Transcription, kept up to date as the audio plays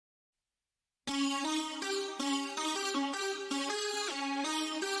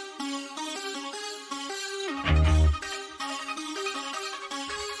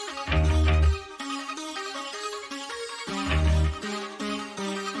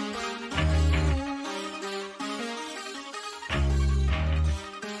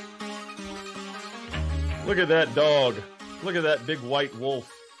Look at that dog. Look at that big white wolf.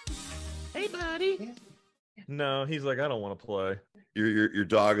 Hey, buddy. No, he's like, I don't want to play. Your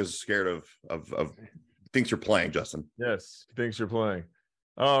dog is scared of thinks you're playing, Justin. Yes, he thinks you're playing.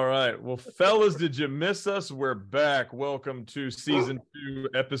 All right. Well, fellas, did you miss us? We're back. Welcome to season 2,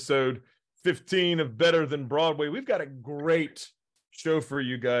 episode 15 of Better Than Broadway. We've got a great show for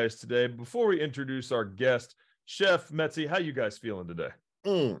you guys today. Before we introduce our guest, Chef Metzi, how you guys feeling today?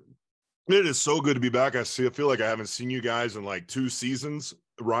 It is so good to be back. I feel like I haven't seen you guys in like 2 seasons.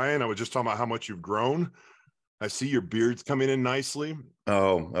 Ryan, I was just talking about how much you've grown. I see your beard's coming in nicely.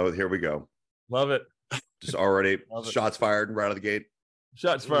 Oh, here we go. Love it. Just already shots fired right out of the gate.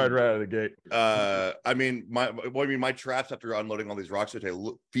 Shots fired right out of the gate. I mean, my traps after unloading all these rocks today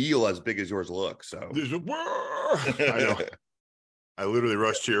feel as big as yours look. So I know. I literally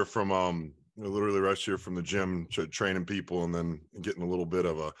rushed here from the gym, training people, and then getting a little bit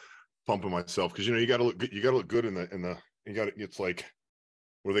of a pump in myself because you gotta look good in the it's like,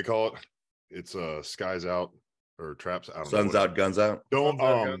 what do they call it? It's skies out or traps out. Sun's out, guns out.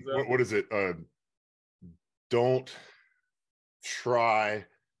 What is it? Don't try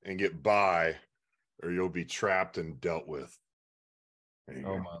and get by, or you'll be trapped and dealt with.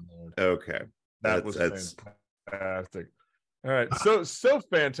 Oh my Lord. Okay, that's fantastic. All right, so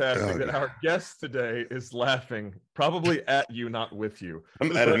fantastic that our guest today is laughing, probably at you, not with you.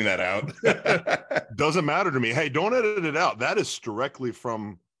 I'm editing that out. Doesn't matter to me. Hey, don't edit it out. That is directly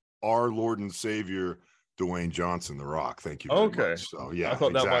from our Lord and Savior, Dwayne Johnson, The Rock. Thank you very much. So yeah, I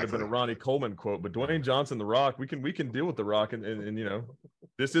thought that might have been a Ronnie Coleman quote, but Dwayne Johnson, The Rock, we can deal with The Rock, and you know,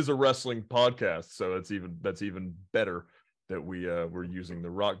 this is a wrestling podcast, so that's even better that we're using The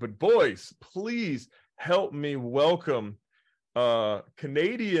Rock. But boys, please help me welcome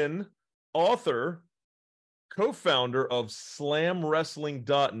Canadian author, co-founder of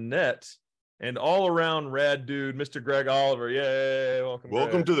slamwrestling.net, and all-around rad dude, Mr. Greg Oliver. Yay!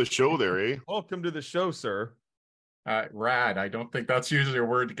 Welcome to the show there, eh? Welcome to the show, sir. Rad. I don't think that's usually a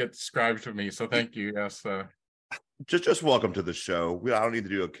word to get described to me, so thank you. Yes. Just welcome to the show. I don't need to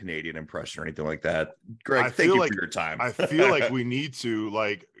do a Canadian impression or anything like that. Greg, thank you for your time. I feel like we need to,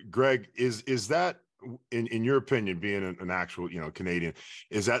 like, Greg, is that, in your opinion, being an actual, Canadian,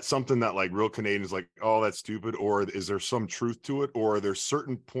 is that something that like real Canadians like, oh, that's stupid? Or is there some truth to it? Or are there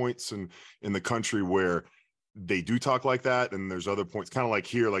certain points in the country where they do talk like that? And there's other points, kind of like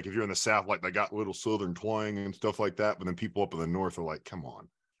here, like if you're in the South, like they got little Southern twang and stuff like that. But then people up in the North are like, come on.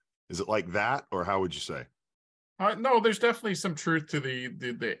 Is it like that? Or how would you say? No, there's definitely some truth to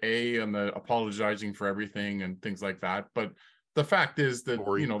the A and the apologizing for everything and things like that. But the fact is that,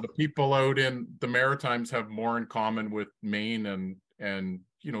 the people out in the Maritimes have more in common with Maine and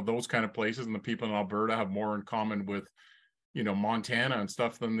those kind of places, and the people in Alberta have more in common with, Montana and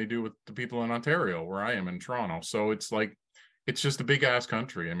stuff than they do with the people in Ontario, where I am in Toronto. So it's like, it's just a big ass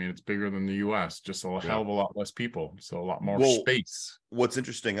country. I mean, it's bigger than the US, just a hell of a lot less people. So a lot more space. What's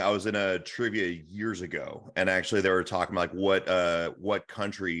interesting, I was in a trivia years ago, and actually they were talking about like what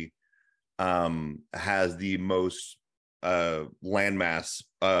country has the most landmass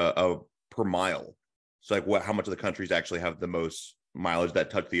per mile. So like how much of the countries actually have the most mileage that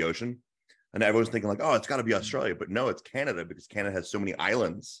touch the ocean? And everyone's thinking like, oh, it's got to be Australia, but no, it's Canada, because Canada has so many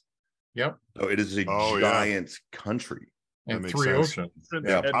islands. Yep. So it is a giant country and 3 oceans.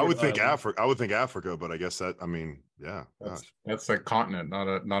 Yeah, I would think Africa, but I guess that, I mean, yeah, that's a continent,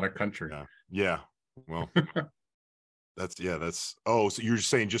 not a country. Yeah. Well, that's oh, so you're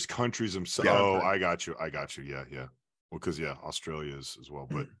saying just countries themselves? Yeah, oh, I got you. Yeah. Well, because Australia is as well,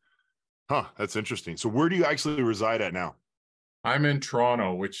 but that's interesting. So where do you actually reside at now? I'm in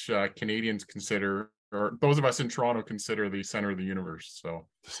Toronto, which Canadians consider, or those of us in Toronto consider, the center of the universe. So,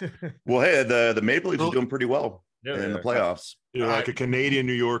 well, hey, the Maple Leafs are doing pretty well in the playoffs. You're like a Canadian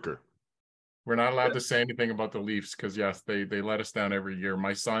New Yorker. We're not allowed to say anything about the Leafs because yes, they let us down every year.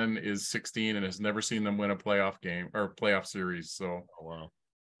 My son is 16 and has never seen them win a playoff game or playoff series. So, wow,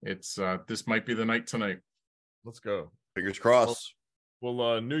 it's this might be the night tonight. Let's go. Fingers crossed.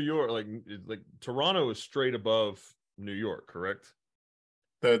 Well, New York, like Toronto is straight above New York, correct?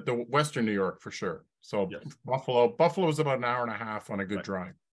 The Western New York for sure. So yes. Buffalo is about an hour and a half on a good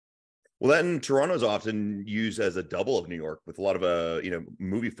drive. Well, then Toronto is often used as a double of New York with a lot of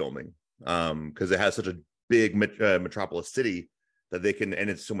movie filming, because it has such a big metropolis city that they can, and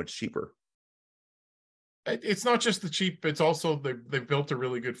it's so much cheaper. It's not just the cheap, it's also they've built a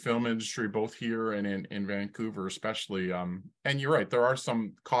really good film industry both here and in Vancouver especially. And you're right, there are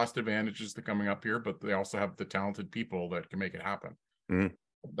some cost advantages to coming up here, but they also have the talented people that can make it happen.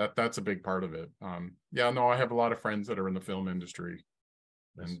 Mm-hmm. That's a big part of it. I have a lot of friends that are in the film industry.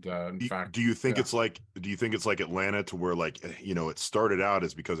 And in fact, do you think it's like Atlanta, to where, like, it started out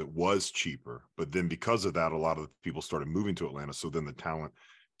as because it was cheaper, but then because of that, a lot of people started moving to Atlanta. So then the talent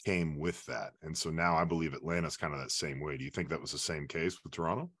came with that. And so now I believe Atlanta's kind of that same way. Do you think that was the same case with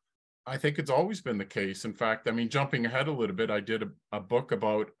Toronto? I think it's always been the case. In fact, I mean, jumping ahead a little bit, I did a book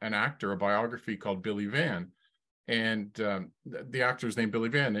about an actor, a biography called Billy Van. And the actor's named Billy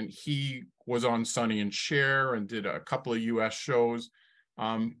Van, and he was on Sonny and Cher and did a couple of US shows.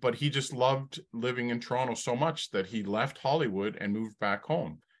 But he just loved living in Toronto so much that he left Hollywood and moved back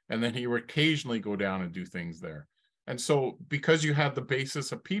home. And then he would occasionally go down and do things there. And so because you had the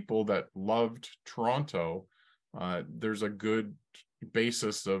basis of people that loved Toronto, there's a good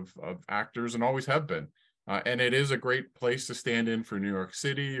basis of actors, and always have been. And it is a great place to stand in for New York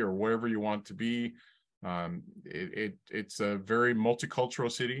City or wherever you want to be. It's a very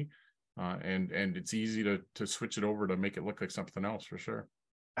multicultural city, and it's easy to switch it over to make it look like something else, for sure.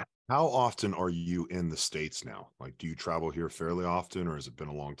 How often are you in the States now? Like, do you travel here fairly often, or has it been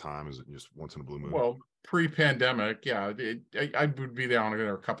a long time? Is it just once in a blue moon? Well, pre-pandemic, yeah, I would be down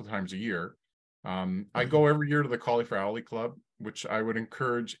there a couple times a year. I go every year to the Cauliflower Alley Club, which I would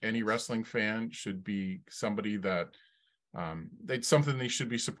encourage any wrestling fan should be somebody that it's something they should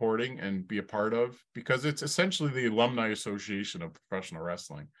be supporting and be a part of, because it's essentially the alumni association of professional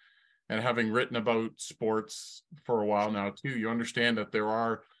wrestling. And having written about sports for a while now too, you understand that there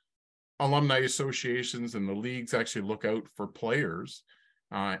are alumni associations, and the leagues actually look out for players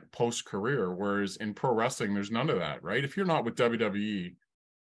post-career, whereas in pro wrestling there's none of that, right? If you're not with WWE,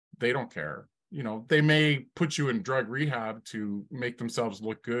 they don't care. They may put you in drug rehab to make themselves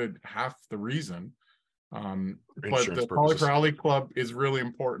look good, half the reason. But the Cauliflower Alley Club is really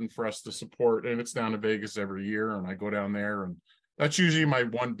important for us to support, and it's down to Vegas every year, and I go down there, and that's usually my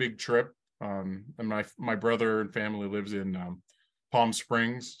one big trip. And my brother and family lives in Palm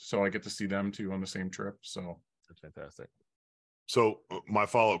Springs, so I get to see them too on the same trip. So that's fantastic. So my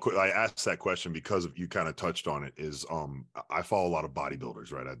follow-up, I asked that question because you kind of touched on it, is I follow a lot of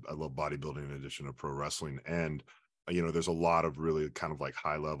bodybuilders, right? I love bodybuilding in addition to pro wrestling. And, there's a lot of really kind of like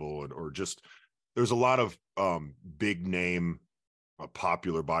high level or just, there's a lot of big name,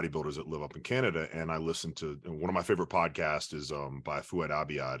 popular bodybuilders that live up in Canada. And I listen to, and one of my favorite podcasts is by Fouad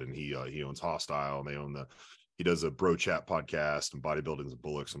Abiad, and he owns Hostile, and he does a Bro Chat podcast and Bodybuildings and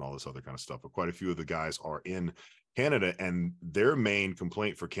Bullocks and all this other kind of stuff. But quite a few of the guys are in Canada, and their main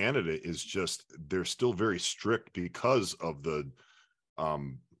complaint for Canada is just they're still very strict because of the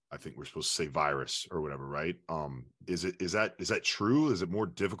I think we're supposed to say virus or whatever, right? Is that true? Is it more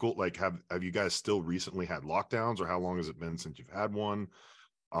difficult? Like, have you guys still recently had lockdowns, or how long has it been since you've had one?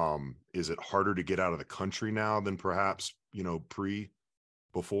 Is it harder to get out of the country now than perhaps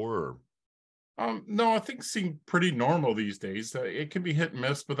before? Or? No, I think it seems pretty normal these days. It can be hit and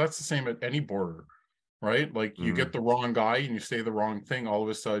miss, but that's the same at any border, right? Like you get the wrong guy and you say the wrong thing, all of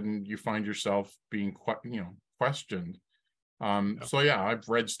a sudden you find yourself being questioned. So yeah, I've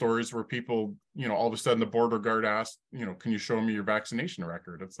read stories where people, all of a sudden the border guard asked, can you show me your vaccination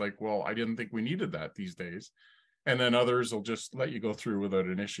record? It's like, well, I didn't think we needed that these days. And then others will just let you go through without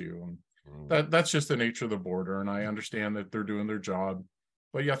an issue. And that's just the nature of the border. And I understand that they're doing their job.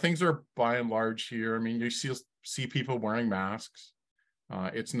 But yeah, things are by and large here. I mean, you see people wearing masks.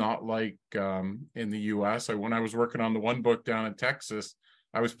 It's not like in the US. When I was working on the one book down in Texas,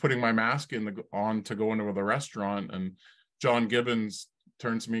 I was putting my mask on to go into the restaurant, and John Gibbons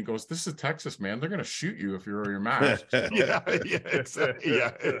turns to me and goes, "This is Texas, man. They're going to shoot you if you wear your mask." Yeah, exactly.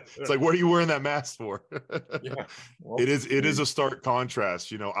 Yeah. It's like, what are you wearing that mask for? Yeah. Well, it is a stark contrast.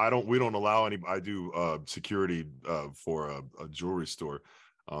 We don't allow any, I do security for a jewelry store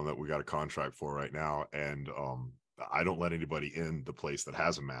that we got a contract for right now. And I don't let anybody in the place that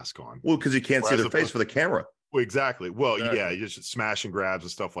has a mask on. Well, because you can't see their face for the camera. Well, exactly. Well, yeah, you just smash and grabs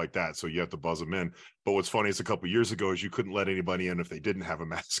and stuff like that. So you have to buzz them in. But what's funny is a couple of years ago is you couldn't let anybody in if they didn't have a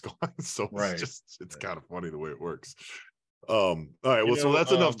mask on. So it's kind of funny the way it works. All right. Well, so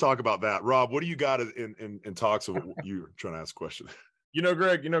that's enough talk about that. Rob, what do you got in talks of you trying to ask a question?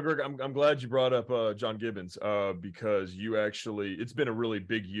 Greg, I'm glad you brought up John Gibbons because it's been a really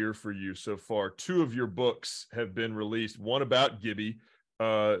big year for you so far. 2 of your books have been released. One about Gibby.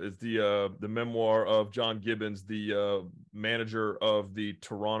 Is the memoir of John Gibbons, the manager of the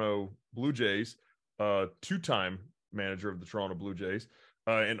Toronto Blue Jays, 2-time manager of the Toronto Blue Jays,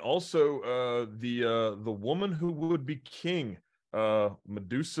 and also the woman who would be king,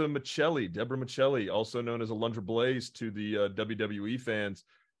 Madusa Michelli, Deborah Michelli, also known as Alundra Blaze to the WWE fans.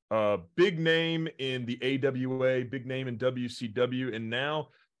 Big name in the AWA, big name in WCW, and now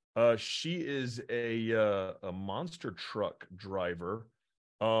she is a monster truck driver.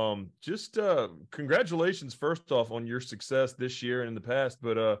 Just congratulations first off on your success this year and in the past,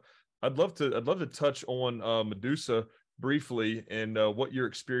 but I'd love to touch on Madusa briefly and what your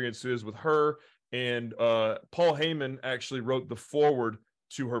experience is with her. And Paul Heyman actually wrote the foreword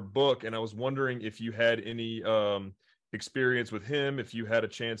to her book, and I was wondering if you had any experience with him, if you had a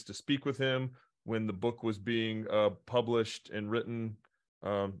chance to speak with him when the book was being published and written.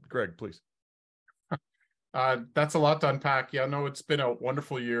 Greg, please. That's a lot to unpack. Yeah, no, it's been a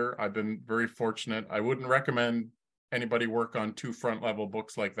wonderful year. I've been very fortunate. I wouldn't recommend anybody work on two front level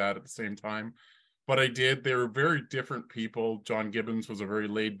books like that at the same time, but I did. They were very different people. John Gibbons was a very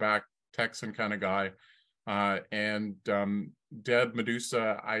laid back Texan kind of guy. And Deb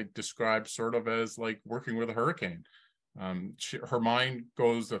Madusa, I describe sort of as like working with a hurricane. Her mind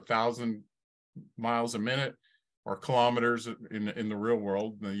goes 1,000 miles a minute or kilometers in the real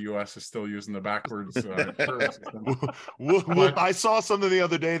world. The U.S. is still using the backwards curve system. I saw something the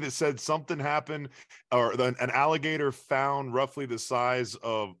other day that said something happened, or an alligator found roughly the size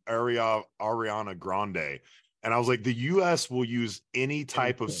of Ariana Grande. And I was like, the U.S. will use any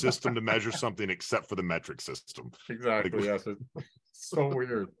type of system to measure something except for the metric system. Exactly. Yes. It's so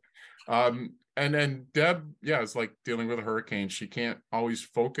weird. And then Deb, yeah, it's like dealing with a hurricane. She can't always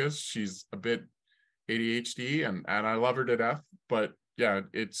focus. She's a bit ADHD, and I love her to death. But yeah,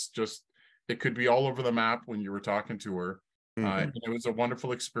 it's just, it could be all over the map when you were talking to her. And it was a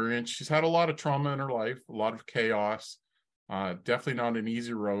wonderful experience. She's had a lot of trauma in her life, a lot of chaos. Definitely not an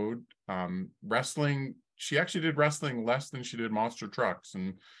easy road. Wrestling, she actually did wrestling less than she did monster trucks,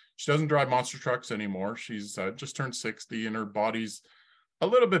 and she doesn't drive monster trucks anymore. She's just turned 60, and her body's a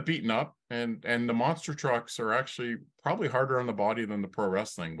little bit beaten up, and the monster trucks are actually probably harder on the body than the pro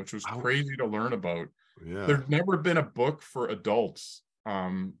wrestling, which was crazy to learn about. Yeah. There's never been a book for adults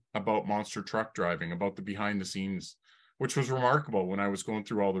about monster truck driving, about the behind the scenes, which was remarkable when I was going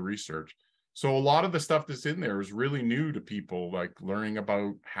through all the research. So a lot of the stuff that's in there is really new to people, like learning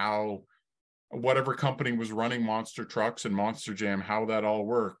about how whatever company was running monster trucks and Monster Jam, how that all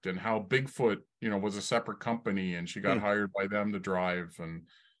worked, and how Bigfoot, was a separate company and she got hired by them to drive. And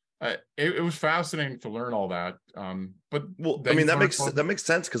it was fascinating to learn all that. But well, I mean, that makes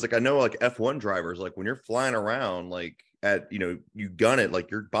sense, because like I know like F1 drivers, like when you're flying around, like at you gun it, like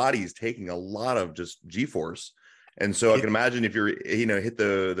your body's taking a lot of just G-force. And so I can imagine if you're hit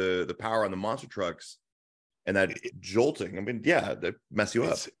the power on the monster trucks and that jolting, I mean, yeah, that mess you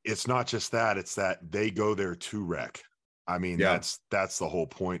up. It's not just that, it's that they go there to wreck. I mean, that's the whole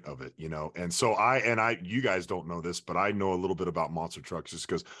point of it, And so you guys don't know this, but I know a little bit about monster trucks just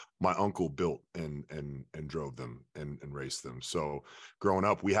because my uncle built and drove them and raced them. So growing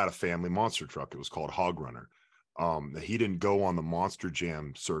up, we had a family monster truck. It was called Hog Runner. He didn't go on the Monster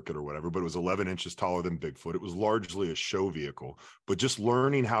Jam circuit or whatever, but it was 11 inches taller than Bigfoot. It was largely a show vehicle, but just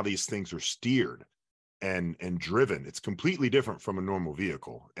learning how these things are steered and driven, it's completely different from a normal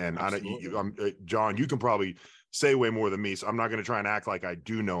vehicle. And John, you can probably say way more than me, so I'm not going to try and act like I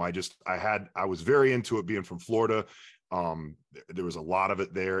do know. I was very into it being from Florida. There was a lot of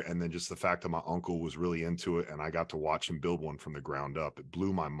it there, and then just the fact that my uncle was really into it and I got to watch him build one from the ground up, it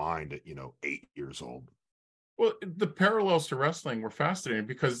blew my mind at 8 years old. Well, the parallels to wrestling were fascinating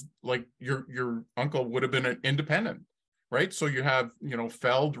because like your uncle would have been an independent, right? So you have,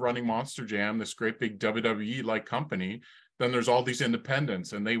 Feld running Monster Jam, this great big WWE like company. Then there's all these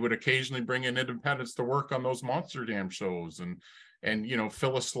independents, and they would occasionally bring in independents to work on those Monster Jam shows and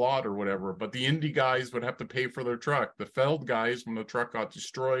fill a slot or whatever. But the indie guys would have to pay for their truck. The Feld guys, when the truck got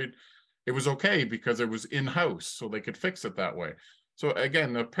destroyed, it was okay because it was in-house, so they could fix it that way. So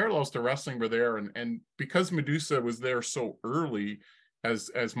again, the parallels to wrestling were there, and because Madusa was there so early, as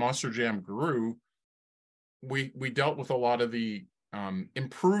Monster Jam grew, we dealt with a lot of the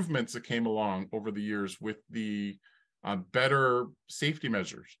improvements that came along over the years with the better safety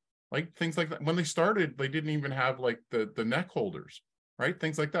measures, like things like that. When they started, they didn't even have like the neck holders, right?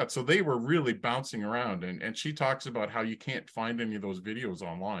 Things like that. So they were really bouncing around, and she talks about how you can't find any of those videos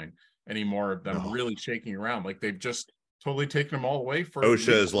online anymore of them really shaking around, like they've just totally taken them all away. For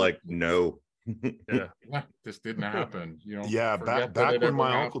OSHA is like, no. yeah, this didn't happen. Back when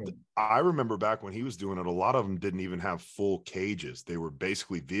my uncle, I remember back when he was doing it, a lot of them didn't even have full cages. They were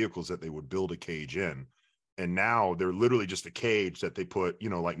basically vehicles that they would build a cage in. And now they're literally just a cage that they put,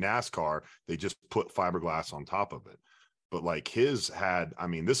 like NASCAR, they just put fiberglass on top of it. But like his had, I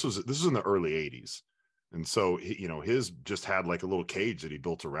mean, this was in the early 80s. And so, his just had like a little cage that he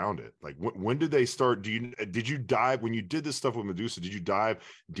built around it. Like when did they start? Did you dive, when you did this stuff with Madusa, did you dive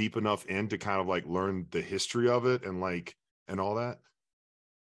deep enough in to kind of like learn the history of it and all that?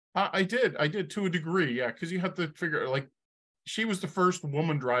 I did to a degree. Yeah. Cause you have to figure like she was the first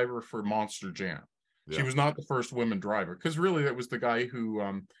woman driver for Monster Jam. Yeah. She was not the first woman driver, because really it was the guy who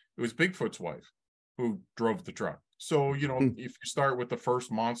it was Bigfoot's wife who drove the truck. So, you know, if you start with the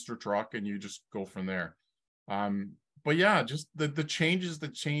first monster truck and you just go from there. But yeah, just the changes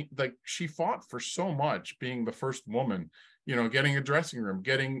that change, like she fought for so much, being the first woman, you know, getting a dressing room,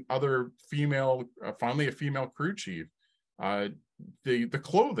 getting other female, finally a female crew chief. The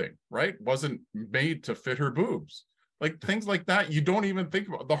clothing, right, wasn't made to fit her boobs. Like things like that, you don't even think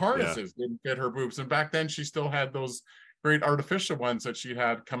about. The harnesses didn't fit her boobs. And back then she still had those great artificial ones that she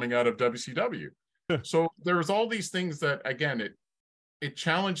had coming out of WCW. So there was all these things that, again, it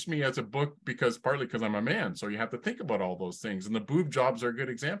challenged me as a book, because partly because I'm a man. So you have to think about all those things. And the boob jobs are good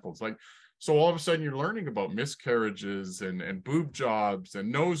examples. Like, so all of a sudden you're learning about miscarriages and boob jobs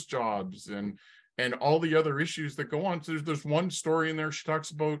and nose jobs and all the other issues that go on. So there's one story in there, she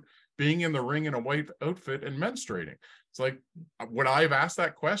talks about being in the ring in a white outfit and menstruating. It's like, would I have asked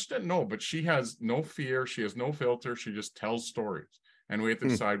that question? No, but she has no fear. She has no filter. She just tells stories, and we have to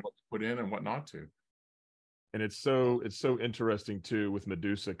decide what to put in and what not to. And it's so interesting too, with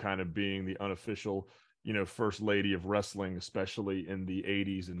Madusa kind of being the unofficial, you know, first lady of wrestling, especially in the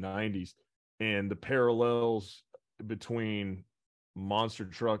 80s and 90s, and the parallels between monster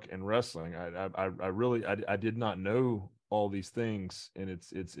truck and wrestling. I really did not know all these things, and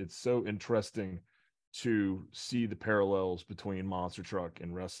it's so interesting to see the parallels between monster truck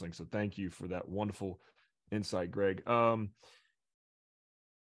and wrestling. So thank you for that wonderful insight, Greg.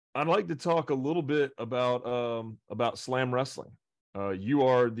 I'd like to talk a little bit about Slam Wrestling. You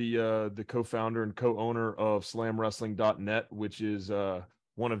are the co-founder and co-owner of SlamWrestling.net, which is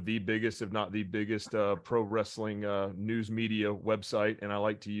one of the biggest, if not the biggest, pro wrestling news media website. And I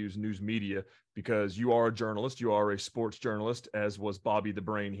like to use news media because you are a journalist. You are a sports journalist, as was Bobby the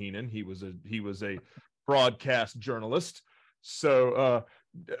Brain Heenan. He was a broadcast journalist. So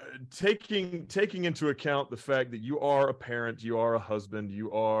taking into account the fact that you are a parent, you are a husband,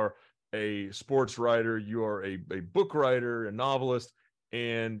 you are a sports writer, you are a book writer, a novelist,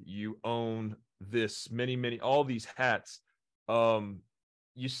 and you own this all these hats.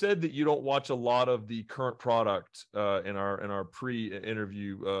 You said that you don't watch a lot of the current product in our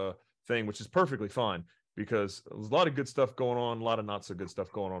pre-interview thing, which is perfectly fine, because there's a lot of good stuff going on, a lot of not so good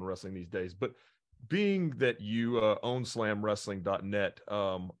stuff going on in wrestling these days. But being that you own SlamWrestling.net,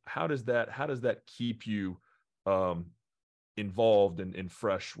 how does that keep you involved and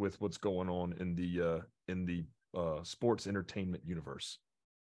fresh with what's going on in the sports entertainment universe?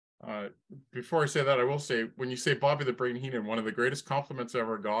 Before I say that, I will say, when you say Bobby the Brain Heenan, one of the greatest compliments I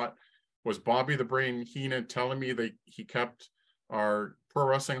ever got was Bobby the Brain Heenan telling me that he kept our Pro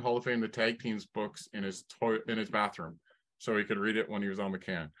Wrestling Hall of Fame, the tag teams books in his bathroom, so he could read it when he was on the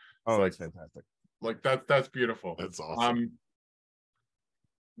can. Oh, that's fantastic. Like that's beautiful. That's awesome.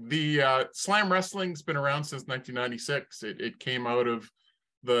 The Slam Wrestling's been around since 1996. It came out of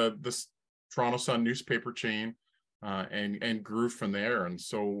the Toronto Sun newspaper chain, and grew from there. And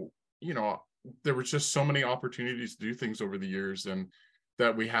so, you know, there was just so many opportunities to do things over the years, and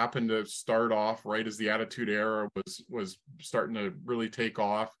that we happened to start off right as the Attitude Era was starting to really take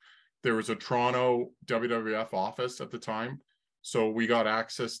off. There was a Toronto WWF office at the time, so we got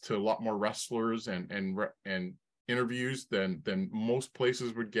access to a lot more wrestlers and interviews than most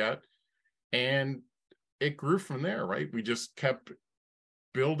places would get. And it grew from there, right? We just kept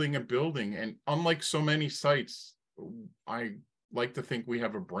building and building. And unlike so many sites, I like to think we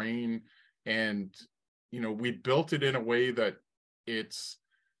have a brain, and, you know, we built it in a way that it's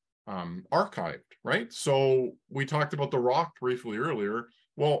archived, right? So we talked about The Rock briefly earlier.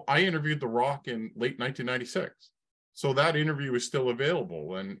 Well, I interviewed The Rock in late 1996. So that interview is still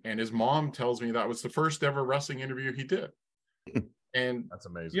available. And his mom tells me that was the first ever wrestling interview he did. And that's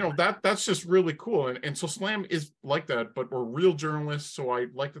amazing. You know, that's just really cool. And so Slam is like that, but we're real journalists. So I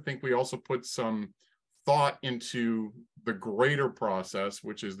like to think we also put some thought into the greater process,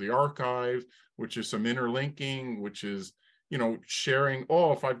 which is the archive, which is some interlinking, which is, you know, sharing,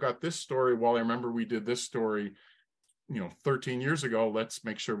 oh, if I've got this story, well, I remember we did this story, you know, 13 years ago, let's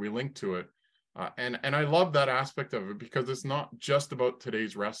make sure we link to it. And I love that aspect of it, because it's not just about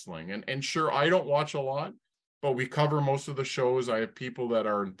today's wrestling. And sure, I don't watch a lot, but we cover most of the shows. I have people that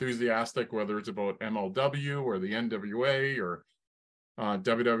are enthusiastic, whether it's about MLW or the NWA or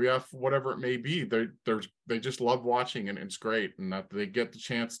WWF, whatever it may be. They just love watching, and it's great, and that they get the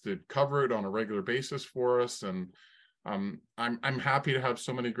chance to cover it on a regular basis for us. And I'm happy to have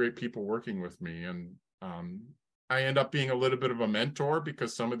so many great people working with me. And I end up being a little bit of a mentor,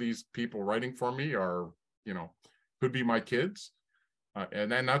 because some of these people writing for me are, you know, could be my kids,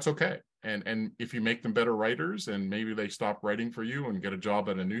 and then that's okay. And if you make them better writers and maybe they stop writing for you and get a job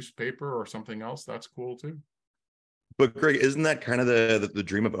at a newspaper or something else, that's cool too. But Greg, isn't that kind of the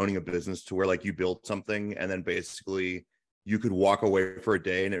dream of owning a business, to where like you build something and then basically you could walk away for a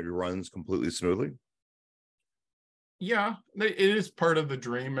day and it runs completely smoothly? Yeah, it is part of the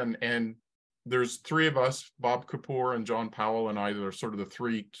dream. And there's three of us, Bob Kapoor and John Powell and I, are sort of the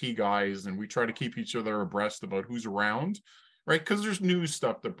three key guys, and we try to keep each other abreast about who's around, right? Because there's new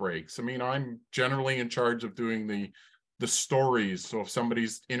stuff that breaks. I mean, I'm generally in charge of doing the stories. So if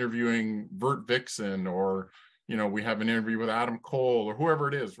somebody's interviewing Vert Vixen, or we have an interview with Adam Cole or whoever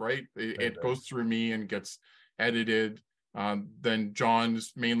it is, right? It goes through me and gets edited. Then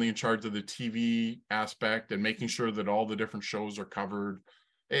John's mainly in charge of the TV aspect and making sure that all the different shows are covered.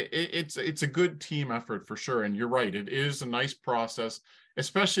 It's a good team effort for sure. And you're right, it is a nice process,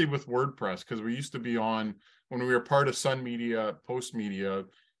 especially with WordPress, because we used to be on, when we were part of Sun Media, Post Media,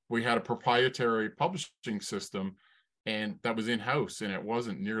 we had a proprietary publishing system, and that was in-house, and it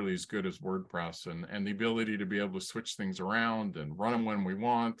wasn't nearly as good as WordPress. And the ability to be able to switch things around and run them when we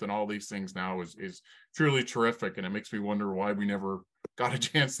want and all these things now is truly terrific. And it makes me wonder why we never got a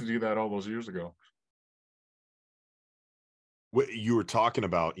chance to do that all those years ago. You were talking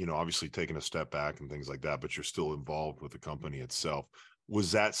about, obviously taking a step back and things like that, but you're still involved with the company itself.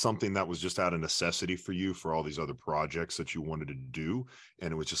 Was that something that was just out of necessity for you for all these other projects that you wanted to do?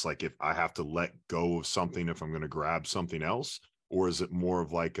 And it was just like, if I have to let go of something, if I'm going to grab something else, or is it more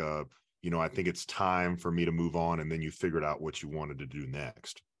of like I think it's time for me to move on, and then you figured out what you wanted to do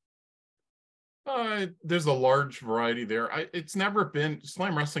next? There's a large variety there.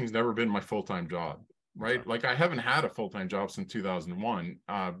 Slam wrestling's never been my full-time job. Right. Okay. Like I haven't had a full-time job since 2001.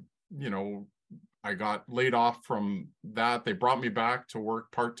 I got laid off from that. They brought me back to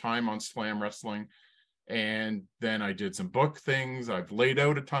work part-time on Slam Wrestling. And then I did some book things. I've laid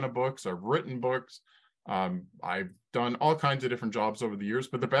out a ton of books. I've written books. I've done all kinds of different jobs over the years,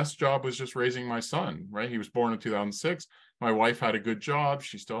 but the best job was just raising my son, right? He was born in 2006. My wife had a good job.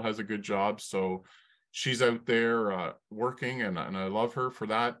 She still has a good job. So she's out there working, and I love her for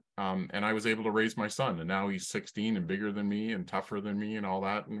that. And I was able to raise my son, and now he's 16 and bigger than me and tougher than me and all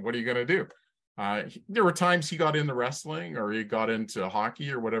that. And what are you going to do? There were times he got into wrestling or he got into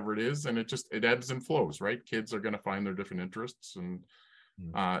hockey or whatever it is, and it ebbs and flows, right? Kids are going to find their different interests. And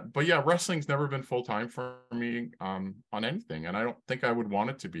but yeah, wrestling's never been full-time for me on anything, and I don't think I would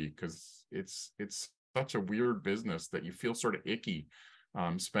want it to be, because it's such a weird business that you feel sort of icky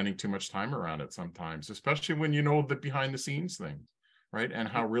spending too much time around it sometimes, especially when you know the behind the scenes things, right? And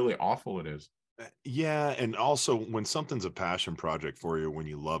how really awful it is. Yeah. And also when something's a passion project for you, when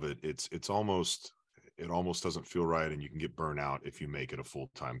you love it, it almost doesn't feel right. And you can get burnt out if you make it a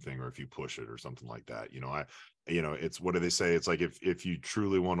full-time thing, or if you push it or something like that. It's, what do they say? It's like, if you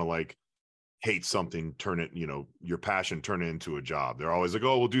truly want to like hate something, turn it, your passion, turn it into a job. They're always like,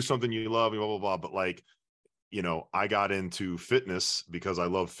 oh, we'll do something you love, blah, blah, blah. But like, I got into fitness because I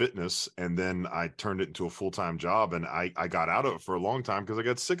love fitness, and then I turned it into a full-time job, and I got out of it for a long time because I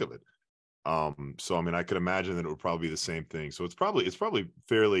got sick of it. So I mean, I could imagine that it would probably be the same thing. So it's probably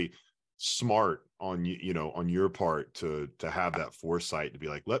fairly smart on on your part to have that foresight to be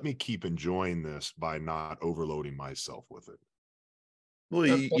like, let me keep enjoying this by not overloading myself with it. Well,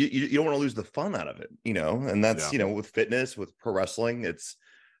 you don't want to lose the fun out of it, and that's, with fitness, with pro wrestling, it's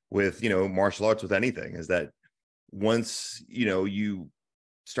with, martial arts, with anything, is that once, you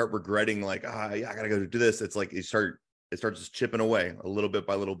start regretting, like, yeah, I gotta go do this. It's like it starts just chipping away a little bit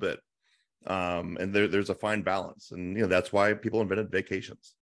by little bit. And there's a fine balance. And, that's why people invented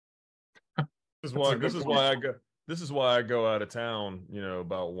vacations. This is why I go out of town,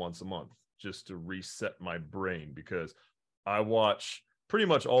 about once a month, just to reset my brain, because I watch pretty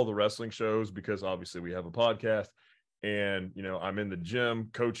much all the wrestling shows, because obviously we have a podcast, and, I'm in the gym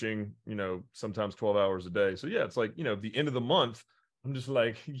coaching, sometimes 12 hours a day. So yeah, it's like, the end of the month, I'm just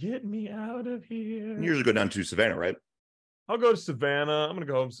like, get me out of here. You usually go down to Savannah, right? I'll go to Savannah. I'm going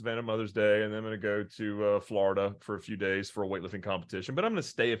to go home to Savannah Mother's Day, and then I'm going to go to Florida for a few days for a weightlifting competition. But I'm going to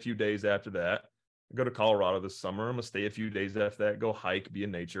stay a few days after that. I go to Colorado this summer. I'm going to stay a few days after that, go hike, be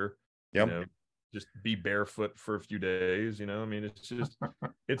in nature. Yep. Just be barefoot for a few days. I mean, it's just,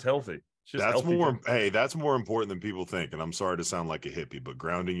 it's healthy. That's more important than people think. And I'm sorry to sound like a hippie, but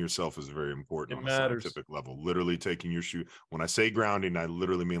grounding yourself is very important on a scientific level. Literally taking your shoe. When I say grounding, I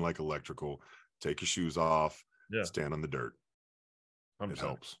literally mean like electrical. Take your shoes off. Yeah. Stand on the dirt. It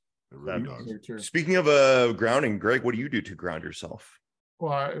helps. It really does. Speaking of grounding, Greg, what do you do to ground yourself?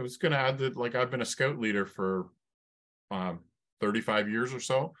 Well, I was going to add that, like, I've been a scout leader for 35 years or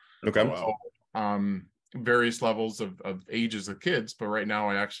so. Okay. So, various levels of ages of kids, but right now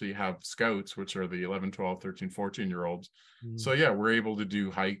I actually have scouts, which are the 11, 12, 13, 14-year-olds. So yeah, we're able to do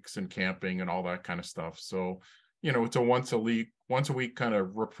hikes and camping and all that kind of stuff. So, it's a once a week kind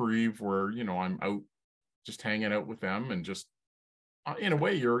of reprieve where, I'm out just hanging out with them, and just in a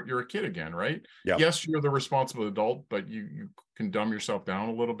way you're a kid again, right? Yeah. Yes, you're the responsible adult, but you can dumb yourself down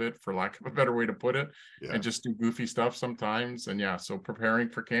a little bit, for lack of a better way to put it, and just do goofy stuff sometimes. And yeah, so preparing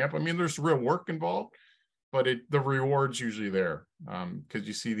for camp, I mean, there's real work involved, but the reward's usually there, because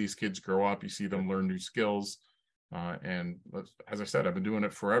you see these kids grow up, you see them learn new skills, and as I said, I've been doing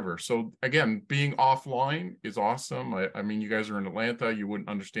it forever. So again, being offline is awesome. I mean, you guys are in Atlanta, you wouldn't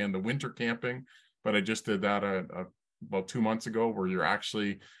understand the winter camping, but I just did that about 2 months ago, where you're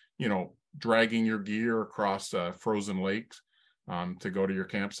actually, dragging your gear across frozen lakes to go to your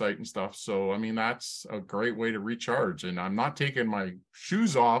campsite and stuff. So, I mean, that's a great way to recharge. And I'm not taking my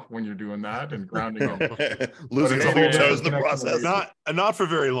shoes off when you're doing that and grounding them. Losing all your toes in the process. Not for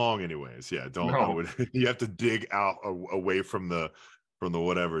very long, anyways. Yeah, don't. No. You have to dig out away from the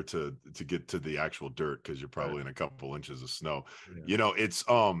whatever to get to the actual dirt, because you're probably in a couple inches of snow. Yeah. It's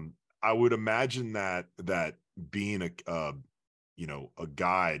I would imagine that being a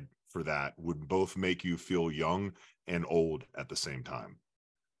guide for that would both make you feel young and old at the same time,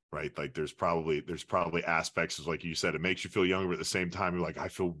 right? Like there's probably aspects of, like you said, it makes you feel younger, but at the same time you're like, I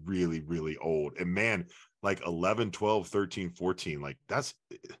feel really, really old. And man, like 11, 12, 13, 14, like that's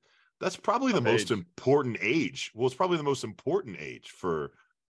probably the most important age. Well, it's probably the most important age for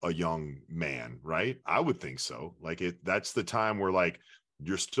a young man, right? I would think so. Like that's the time where, like,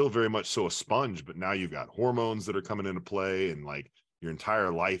 you're still very much so a sponge, but now you've got hormones that are coming into play, and like your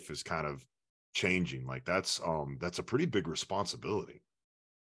entire life is kind of changing. Like that's a pretty big responsibility.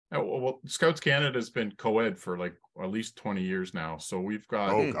 Well, Scouts Canada has been co-ed for like at least 20 years now. So we've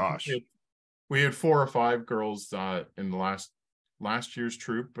got, we had 4 or 5 girls in the last year's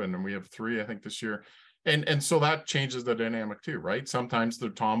troop, and then we have 3, I think, this year. And so that changes the dynamic too, right? Sometimes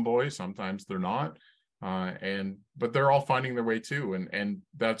they're tomboys, sometimes they're not. But they're all finding their way too. And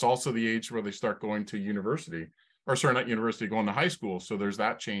that's also the age where they start going to university, or sorry, not university, going to high school. So there's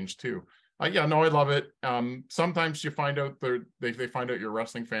that change too. I love it. Sometimes you find out they find out you're a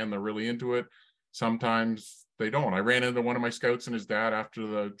wrestling fan, they're really into it. Sometimes they don't. I ran into one of my scouts and his dad after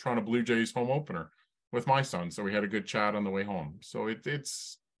the Toronto Blue Jays home opener with my son. So we had a good chat on the way home. So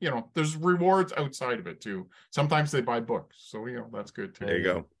it's, there's rewards outside of it too. Sometimes they buy books. So, that's good too. There you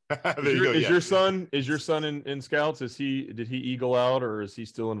go. Is your son in Scouts? Did he eagle out, or is he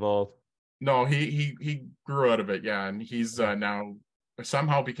still involved? No, he grew out of it. Yeah. And he's now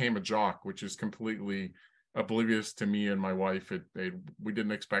somehow became a jock, which is completely oblivious to me and my wife. We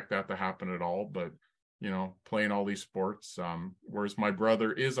didn't expect that to happen at all, but playing all these sports, whereas my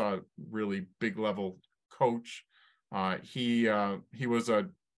brother is a really big level coach. He was a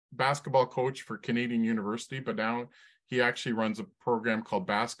basketball coach for Canadian University, but now he actually runs a program called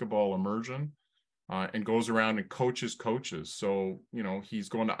Basketball Immersion, and goes around and coaches coaches. So, he's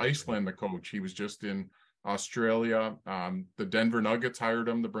going to Iceland to coach. He was just in Australia. The Denver Nuggets hired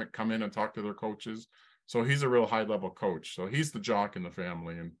him to come in and talk to their coaches. So he's a real high level coach. So he's the jock in the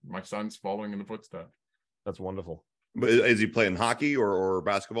family, and my son's following in the footsteps. That's wonderful. But is he playing hockey or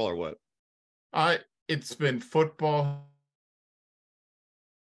basketball or what? It's been football.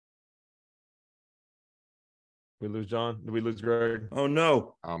 We lose John? Did we lose Greg? Oh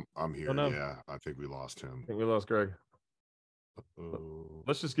no. I'm here. Oh, no. Yeah, I think we lost him. I think we lost Greg.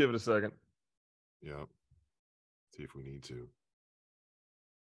 Let's just give it a second. Yeah. See if we need to.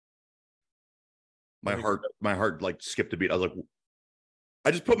 My heart like skipped a beat. I was like,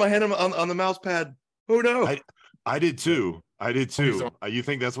 I just put my hand on the mouse pad. Oh no. I did too. You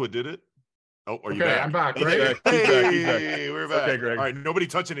think that's what did it? Oh, are you back? I'm back. Right? Hey, we're back. Okay, Greg. All right, nobody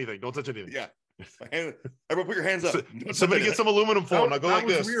touch anything. Don't touch anything. Yeah. Everyone put your hands up. Somebody get some aluminum foil. Now go like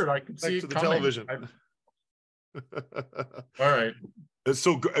this. Weird. I can see to the television. All right.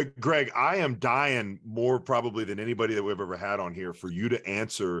 So, Greg, I am dying more probably than anybody that we've ever had on here for you to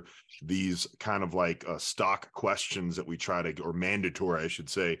answer these kind of like stock questions that we try to, or mandatory, I should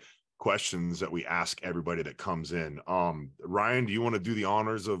say, questions that we ask everybody that comes in. Ryan, do you want to do the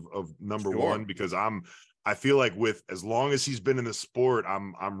honors of number one? Because I feel like with as long as he's been in the sport,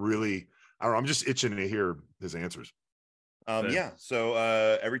 I'm just itching to hear his answers. Yeah. So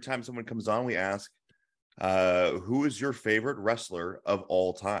every time someone comes on, we ask, who is your favorite wrestler of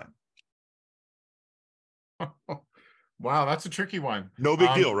all time? Wow, that's a tricky one. No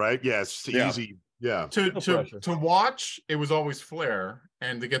big deal, right? Yeah, it's easy. Yeah. To watch, it was always Flair,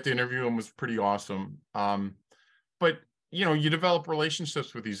 and to get to interview him was pretty awesome. But you develop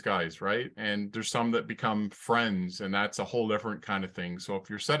relationships with these guys, right? And there's some that become friends, and that's a whole different kind of thing. So if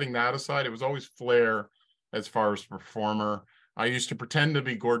you're setting that aside, it was always Flair as far as performer. I used to pretend to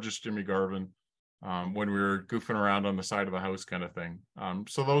be gorgeous Jimmy Garvin when we were goofing around on the side of the house kind of thing.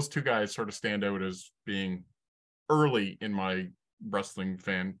 So those two guys sort of stand out as being early in my wrestling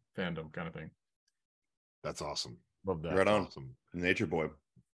fandom kind of thing. That's awesome. Love that. Right on. Awesome. Nature boy.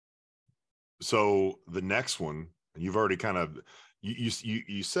 So the next one, you've already kind of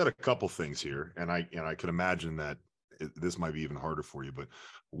you said a couple things here, and I could imagine that this might be even harder for you. But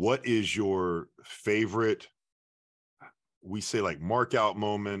what is your favorite? We say like mark out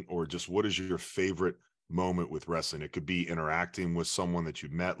moment, or just what is your favorite moment with wrestling? It could be interacting with someone that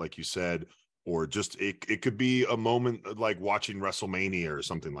you've met, like you said, or just it could be a moment like watching WrestleMania or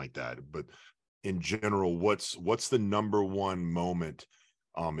something like that. But in general, what's the number one moment?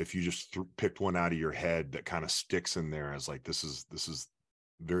 If you just picked one out of your head that kind of sticks in there as like, this is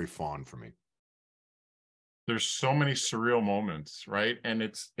very fond for me. There's so many surreal moments, right? And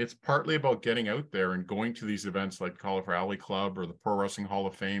it's partly about getting out there and going to these events like Cauliflower Alley Club or the Pro Wrestling Hall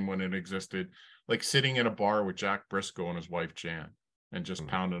of Fame when it existed, like sitting in a bar with Jack Briscoe and his wife Jan and just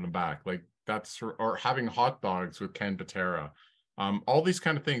pounding them back. Like that's, or having hot dogs with Ken Patera. All these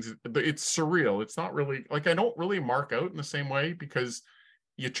kind of things. It's surreal. It's not really like, I don't really mark out in the same way because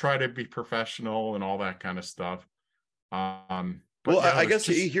you try to be professional and all that kind of stuff. Well, yeah, I guess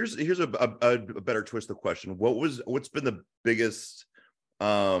here's a better twist of the question. What's been the biggest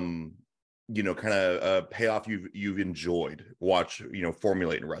kind of payoff you've enjoyed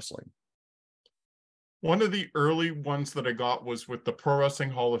formulating wrestling? One of the early ones that I got was with the Pro Wrestling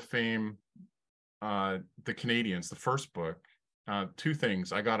Hall of Fame, the Canadians, the first book. Two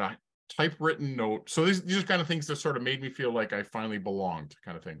things. I got a typewritten note. So these are kind of things that sort of made me feel like I finally belonged,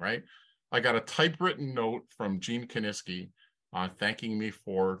 kind of thing, right? I got a typewritten note from Gene Kiniski thanking me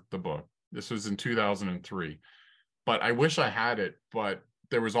for the book. This was in 2003, but I wish I had it. But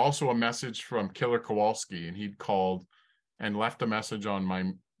there was also a message from Killer Kowalski, and he'd called and left a message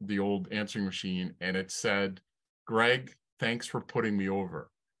on the old answering machine, and it said, "Greg, thanks for putting me over,"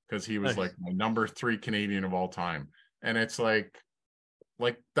 because he was like my number 3 Canadian of all time. And it's like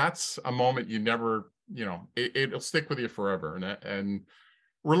that's a moment you never, it'll stick with you forever. And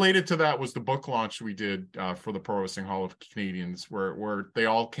related to that was the book launch we did for the Pro Wrestling Hall of Canadians, where they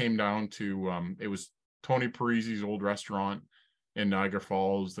all came down to it was Tony Parisi's old restaurant in Niagara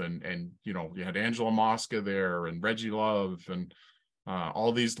Falls, and you had Angela Mosca there and Reggie Love and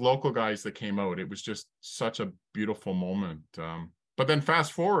all these local guys that came out. It was just such a beautiful moment. But then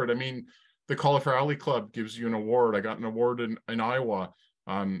fast forward, I mean, the Cauliflower Alley Club gives you an award. I got an award in Iowa.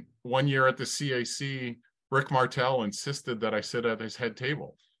 1 year at the CAC, Rick Martel insisted that I sit at his head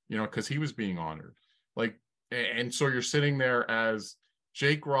table, because he was being honored. And so you're sitting there as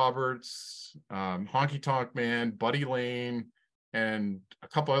Jake Roberts, Honky Tonk Man, Buddy Lane, and a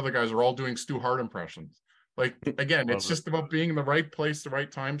couple other guys are all doing Stu Hart impressions. Again, it's just about being in the right place, the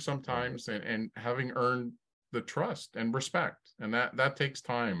right time sometimes, and having earned the trust and respect. And that takes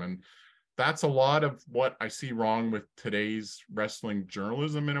time. And that's a lot of what I see wrong with today's wrestling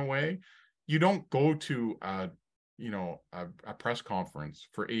journalism in a way. You don't go to a press conference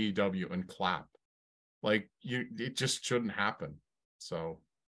for AEW and clap. It just shouldn't happen. So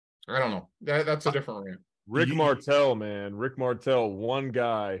I don't know. That's a different rant. Rick Martel, man. Rick Martel, one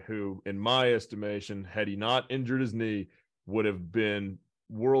guy who, in my estimation, had he not injured his knee, would have been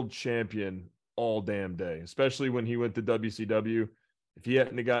world champion all damn day, especially when he went to WCW. If he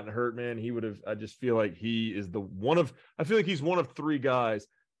hadn't gotten hurt, man, he would have. I just feel like he is I feel like he's one of 3 guys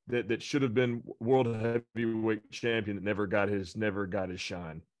that should have been world heavyweight champion that never got his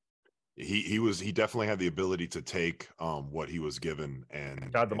shine. He definitely had the ability to take what he was given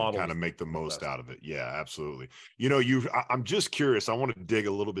and kind of make the most out of it. Yeah, absolutely. I'm just curious. I want to dig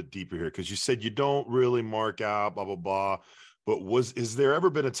a little bit deeper here because you said you don't really mark out, blah blah blah. But is there ever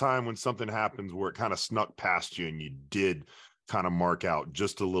been a time when something happens where it kind of snuck past you and you did kind of mark out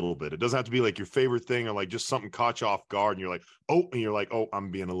just a little bit? It doesn't have to be like your favorite thing or like just something caught you off guard and you're like, oh,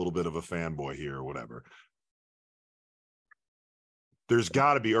 I'm being a little bit of a fanboy here or whatever. There's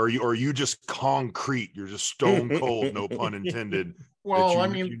got to be, or are you just concrete? You're just stone cold, no pun intended.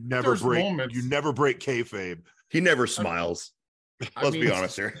 Well, you never break kayfabe. He never smiles. Let's be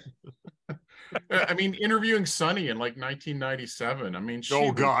honest here. I mean, interviewing Sunny in 1997. I mean, she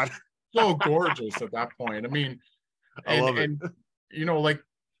was so gorgeous at that point. I mean, I love it.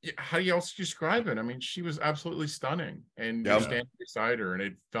 how do you else describe it? I mean, she was absolutely stunning, and you're standing beside her, and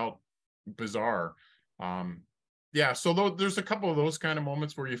it felt bizarre. Yeah, so there's a couple of those kind of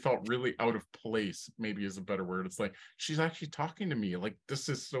moments where you felt really out of place, maybe is a better word. It's like, she's actually talking to me. Like, this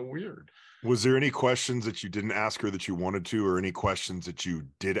is so weird. Was there any questions that you didn't ask her that you wanted to, or any questions that you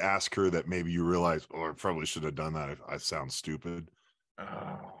did ask her that maybe you realized, oh, I probably should have done that? I sound stupid.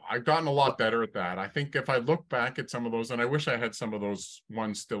 I've gotten a lot better at that. I think if I look back at some of those, and I wish I had some of those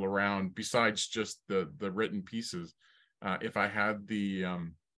ones still around, besides just the written pieces. If I had the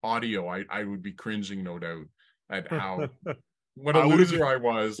audio, I would be cringing, no doubt, at how what a loser I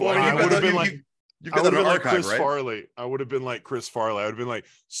was. Well, I would have been like, you've got I would that have been like archive, Chris right? Farley. I would have been like Chris Farley. I would have been like,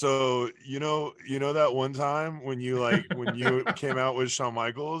 so you know that one time when you came out with Shawn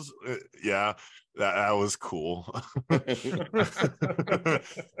Michaels, yeah, that was cool.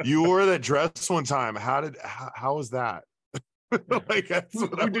 You wore that dress one time. How was that? Like, that's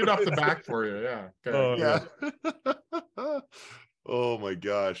who did off the back for you? Yeah. Okay. Yeah. Oh my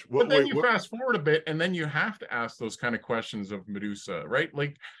gosh. But then you fast forward a bit, and then you have to ask those kind of questions of Madusa, right?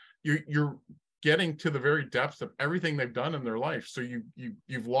 Like, you're getting to the very depths of everything they've done in their life. So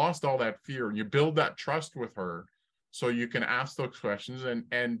you've lost all that fear, and you build that trust with her, so you can ask those questions.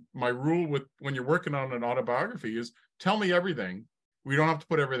 And my rule with when you're working on an autobiography is tell me everything. We don't have to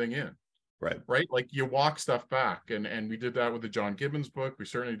put everything in. Right. Like, you walk stuff back. And we did that with the John Gibbons book. We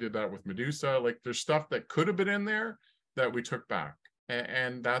certainly did that with Madusa. Like, there's stuff that could have been in there that we took back.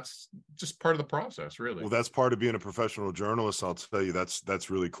 And that's just part of the process, really. Well, that's part of being a professional journalist. I'll tell you, that's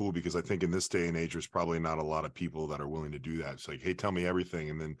really cool, because I think in this day and age, there's probably not a lot of people that are willing to do that. It's like, hey, tell me everything,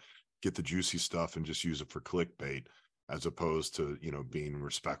 and then get the juicy stuff and just use it for clickbait, as opposed to, being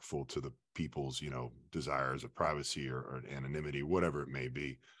respectful to the people's, desires of privacy or anonymity, whatever it may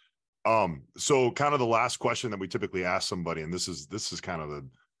be. So kind of the last question that we typically ask somebody, and this is kind of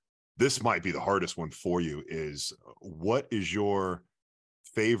this might be the hardest one for you, is what is your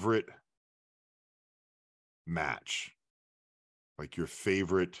favorite match? Like, your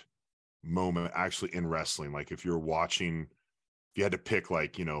favorite moment actually in wrestling? Like, if you're watching, if you had to pick,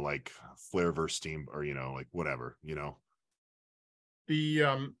 like, like Flair versus Steam, or, like whatever, The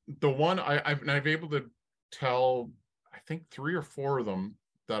one I've been able to tell, I think 3 or 4 of them,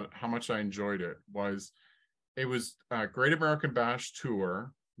 that how much I enjoyed it was Great American Bash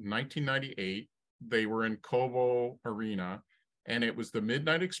Tour 1998. They were in Cobo Arena, and it was the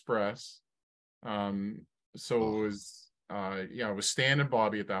Midnight Express. So it was it was Stan and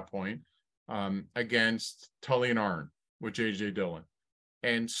Bobby at that point, against Tully and Arn with JJ Dillon.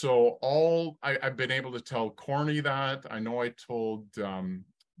 And so I've been able to tell Corny that. I know I told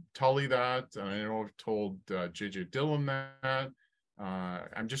Tully that, and I know I've told JJ Dillon that.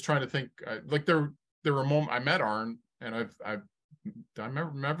 I'm just trying to think. Like, there were moments I met Arn, and I've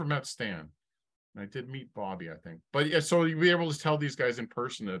never met Stan. And I did meet Bobby, I think. But yeah, so you'll be able to tell these guys in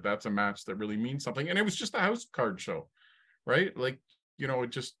person that that's a match that really means something. And it was just a house card show, right? Like, it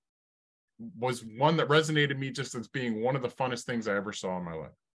just was one that resonated me just as being one of the funnest things I ever saw in my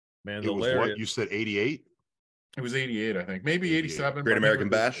life. Man, it was what you said, 88? It was 88, I think. Maybe 87. Great American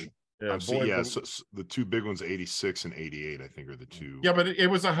Bash. Yeah, so the two big ones, 86 and 88, I think, are the two. Yeah, but it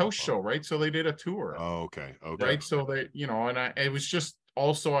was a house show, right? So they did a tour. Oh, okay. Right. So they, and it was just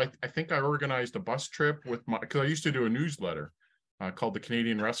also, I think I organized a bus trip with because I used to do a newsletter called the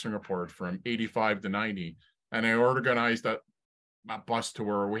Canadian Wrestling Report from 85 to 90. And I organized that bus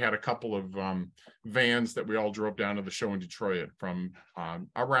tour. We had a couple of vans that we all drove down to the show in Detroit from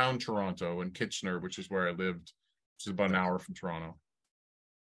around Toronto and Kitchener, which is where I lived, which is about an hour from Toronto.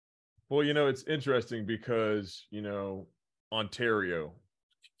 Well, it's interesting because, Ontario,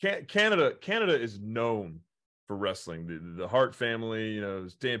 Canada is known for wrestling, the Hart family,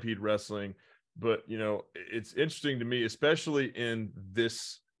 Stampede Wrestling. But, it's interesting to me, especially in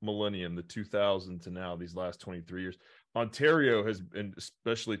this millennium, the 2000 to now, these last 23 years, Ontario has, and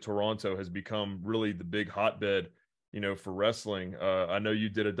especially Toronto, has become really the big hotbed, for wrestling. I know you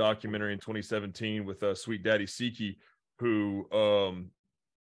did a documentary in 2017 with Sweet Daddy Siki, who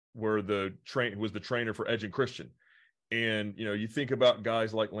was the trainer for Edge and Christian. And, you think about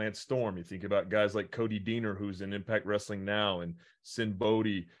guys like Lance Storm, you think about guys like Cody Deaner, who's in Impact Wrestling now, and Sin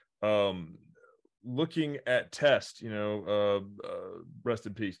Bodhi, looking at Test, rest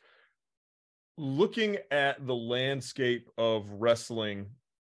in peace. Looking at the landscape of wrestling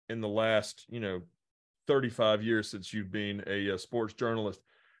in the last, 35 years since you've been a sports journalist,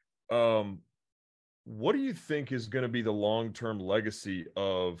 what do you think is going to be the long-term legacy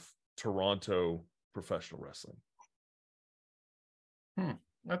of Toronto professional wrestling?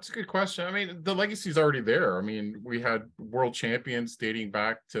 That's a good question. I mean, the legacy's already there. I mean, we had world champions dating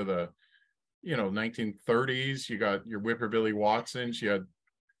back to the, 1930s. You got your Whipper Billy Watsons. You had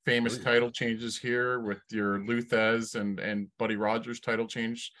famous title changes here with your Luthez and Buddy Rogers title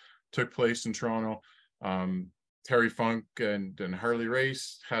change took place in Toronto. Terry Funk and Harley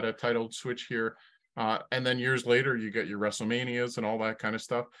Race had a title switch here. And then years later, you get your WrestleManias and all that kind of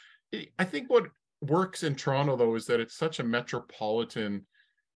stuff. I think what works in Toronto, though, is that it's such a metropolitan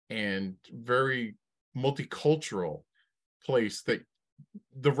and very multicultural place that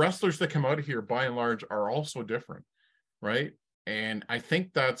the wrestlers that come out of here, by and large, are also different, right? And I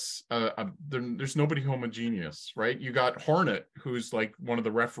think that's there's nobody homogeneous, right? You got Hornet, who's like one of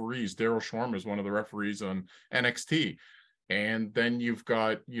the referees. Daryl Schwarm is one of the referees on NXT. And then you've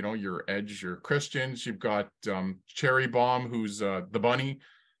got, your Edge, your Christians. You've got Cherry Bomb, who's the Bunny.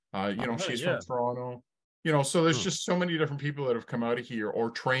 She's from Toronto. So there's just so many different people that have come out of here or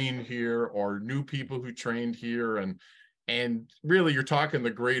trained here, or new people who trained here. And really, you're talking the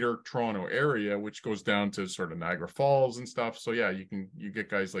greater Toronto area, which goes down to sort of Niagara Falls and stuff. So yeah, you get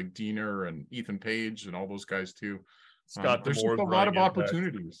guys like Diener and Ethan Page and all those guys too. There's just a lot of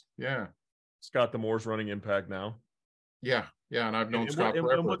opportunities. Yeah. Scott D'Amore's running Impact now. Yeah, and I've known Scott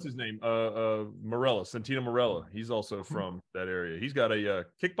forever. And what's his name? Morella, Santino Morella. He's also from that area. He's got a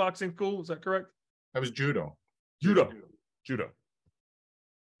kickboxing school. Is that correct? That was judo. Judo.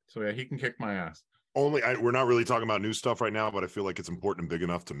 So yeah, he can kick my ass. We're not really talking about new stuff right now, but I feel like it's important and big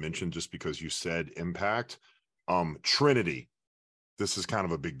enough to mention just because you said Impact. Trinity, this is kind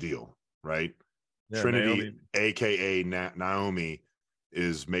of a big deal, right? Yeah, Trinity, Naomi. AKA Naomi,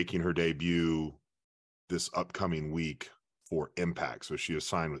 is making her debut this upcoming week for Impact. So she is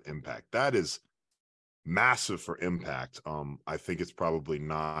signed with Impact. That is massive for Impact. I think it's probably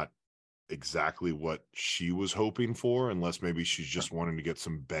not exactly what she was hoping for, unless maybe she's just wanting to get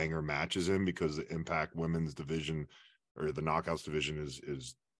some banger matches in, because the Impact women's division or the Knockouts division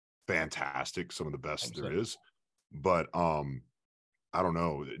is fantastic, some of the best there is. But I don't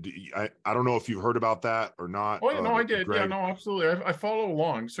know. I don't know if you've heard about that or not. Oh, yeah, no, I did. Greg. Yeah, no, absolutely. I follow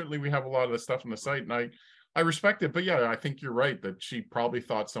along. Certainly, we have a lot of the stuff on the site, and I respect it. But yeah, I think you're right that she probably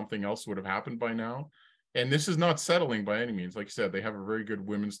thought something else would have happened by now. And this is not settling by any means. Like you said, they have a very good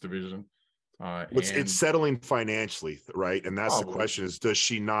women's division. It's settling financially, right? And that's the question: is does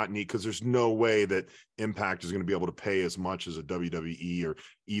she not need? Because there's no way that Impact is going to be able to pay as much as a WWE or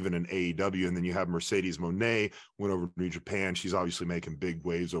even an AEW. And then you have Mercedes Moné, went over to New Japan. She's obviously making big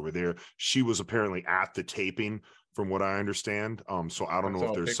waves over there. She was apparently at the taping, from what I understand. So I don't know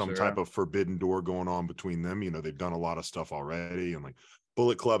if there's some type of forbidden door going on between them. They've done a lot of stuff already, and like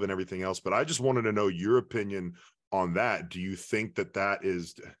Bullet Club and everything else. But I just wanted to know your opinion on that. Do you think that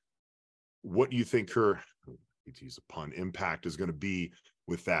is? What do you think her, to use a pun, impact is going to be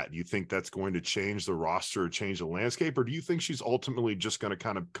with that? Do you think that's going to change the roster or change the landscape? Or do you think she's ultimately just going to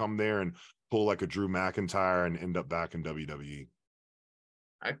kind of come there and pull like a Drew McIntyre and end up back in WWE?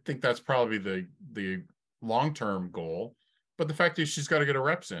 I think that's probably the long-term goal. But the fact is she's got to get her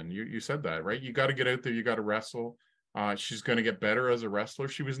reps in. You said that, right? You got to get out there. You got to wrestle. She's going to get better as a wrestler.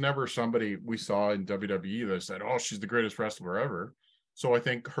 She was never somebody we saw in WWE that said, oh, she's the greatest wrestler ever. So I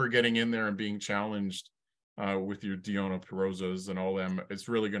think her getting in there and being challenged with your Deonna Purrozas and all them, it's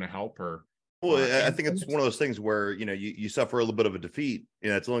really going to help her. Well, I think it's one of those things where, you suffer a little bit of a defeat,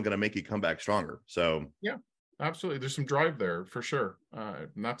 it's only going to make you come back stronger. So yeah, absolutely. There's some drive there for sure. And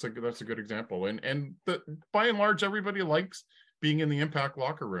that's a good example. And by and large, everybody likes being in the Impact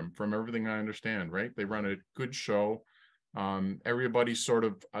locker room, from everything I understand, right? They run a good show. Everybody's sort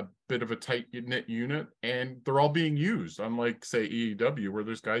of a bit of a tight knit unit, and they're all being used, unlike say AEW, where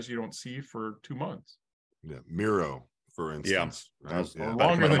there's guys you don't see for 2 months. Yeah, Miro, for instance. Yeah,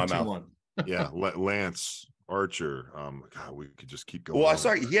 longer than 2 months. Yeah, Lance Archer. God, we could just keep going. Well,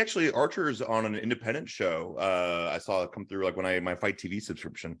 Archer is on an independent show. I saw it come through like when my Fight TV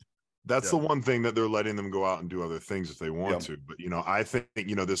subscription. That's the one thing that they're letting them go out and do other things if they want to. But, I think,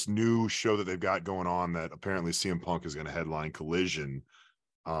 this new show that they've got going on that apparently CM Punk is going to headline Collision.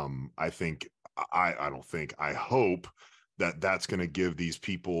 I hope that that's going to give these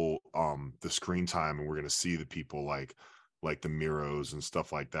people the screen time, and we're going to see the people like the Miros and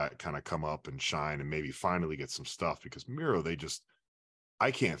stuff like that kind of come up and shine and maybe finally get some stuff, because Miro,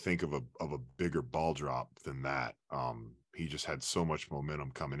 I can't think of a bigger ball drop than that. He just had so much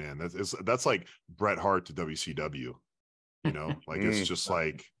momentum coming in. That's like Bret Hart to WCW, like it's just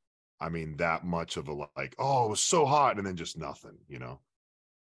like, that much of a like, oh, it was so hot, and then just nothing,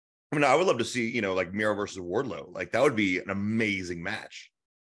 I would love to see, like Miro versus Wardlow. Like that would be an amazing match.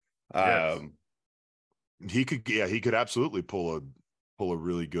 Yes. He could absolutely pull a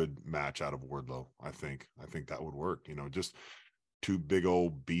really good match out of Wardlow. I think that would work. Just two big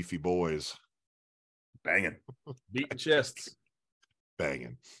old beefy boys banging, beating chests.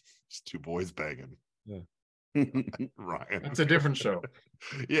 banging. It's two boys banging. Yeah. Ryan. It's a different show.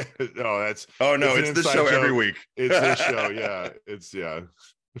 Yeah. No, that's. Oh no, it's this show every week. It's this show. Yeah. It's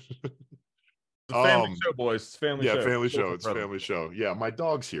It's a family show, boys. It's a family show. Family show. It's family show. Yeah, my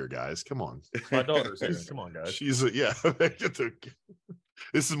dog's here, guys. Come on. My daughter's here. Come on, guys. She's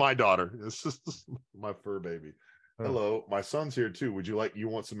this is my daughter. This is my fur baby. Hello, my son's here too. You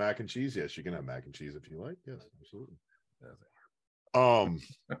want some mac and cheese? Yes, you can have mac and cheese if you like. Yes, absolutely.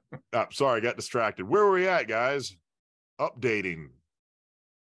 Sorry, I got distracted. Where were we at, guys? Updating.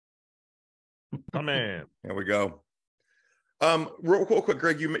 Oh man. There we go. Real quick,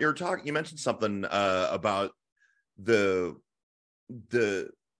 Greg, you mentioned something about the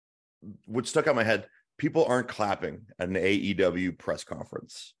what stuck out in my head. People aren't clapping at an AEW press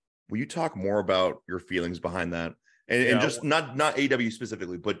conference. Will you talk more about your feelings behind that? And just not AEW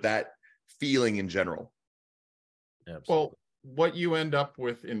specifically, but that feeling in general. Absolutely. Well, what you end up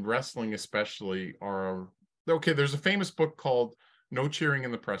with in wrestling especially there's a famous book called No Cheering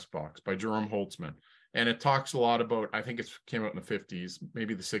in the Press Box by Jerome Holtzman. And it talks a lot about, I think it came out in the 50s,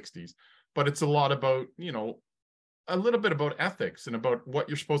 maybe the 60s, but it's a lot about, a little bit about ethics and about what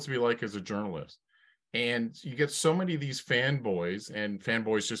you're supposed to be like as a journalist. And you get so many of these fanboys, and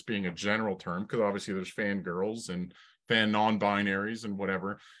fanboys just being a general term, because obviously there's fangirls and fan non-binaries and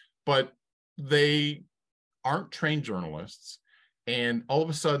whatever, but they aren't trained journalists. And all of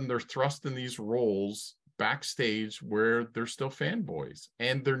a sudden they're thrust in these roles backstage where they're still fanboys.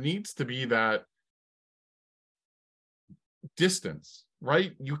 And there needs to be that distance,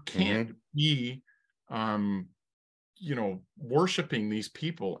 right? You can't be worshiping these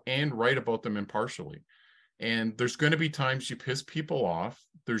people and write about them impartially. And there's going to be times you piss people off.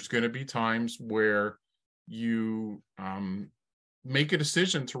 There's going to be times where you make a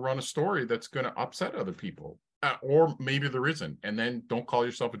decision to run a story that's going to upset other people, or maybe there isn't, and then don't call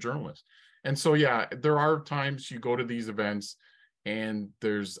yourself a journalist. And so there are times you go to these events and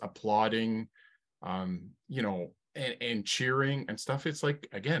there's applauding, and cheering and stuff. It's like,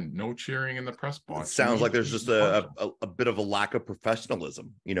 again, no cheering in the press box. It sounds like there's just a bit of a lack of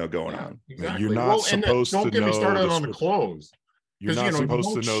professionalism, going on. Exactly. You're not supposed to know. Don't get me started on the clothes. You're not supposed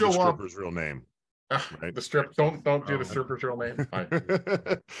to know the stripper's real name. Right? The strip. Don't do the stripper's real name.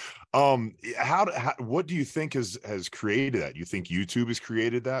 What do you think has created that? You think YouTube has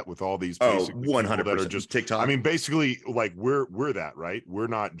created that with all these 100% that are just TikTok? I mean, basically, like we're that, right? We're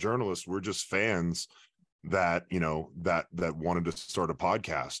not journalists. We're just fans that that wanted to start a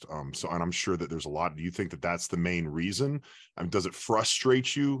podcast. And I'm sure that there's a lot. Do you think that that's the main reason? I mean, does it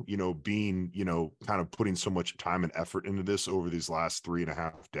frustrate you, being kind of putting so much time and effort into this over these last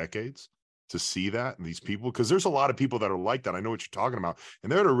 3.5 decades to see that and these people? Because there's a lot of people that are like that. I know what you're talking about,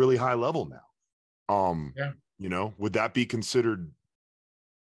 and they're at a really high level now. Would that be considered,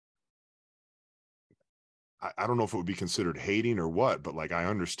 I don't know if it would be considered hating or what, but like, I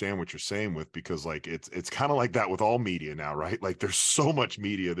understand what you're saying because like, it's kind of like that with all media now, right? Like there's so much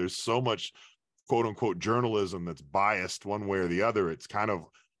media, there's so much quote unquote journalism that's biased one way or the other. It's kind of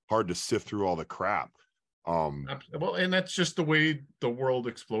hard to sift through all the crap. Well, and that's just the way the world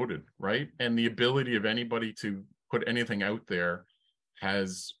exploded, right? And the ability of anybody to put anything out there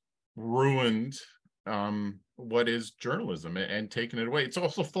has ruined what is journalism and taken it away. It's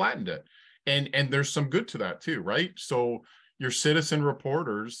also flattened it. And there's some good to that too, right? So your citizen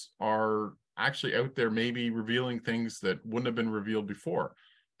reporters are actually out there maybe revealing things that wouldn't have been revealed before,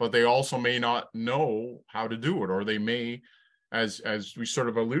 but they also may not know how to do it, or they may, as we sort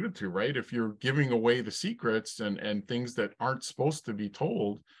of alluded to, right? If you're giving away the secrets and things that aren't supposed to be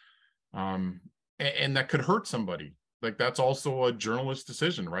told, and that could hurt somebody, like that's also a journalist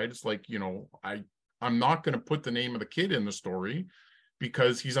decision, right? It's like, I'm not going to put the name of the kid in the story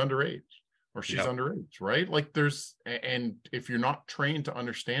because he's underage. Or she's underage, right? Like and if you're not trained to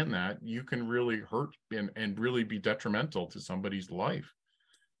understand that, you can really hurt and really be detrimental to somebody's life.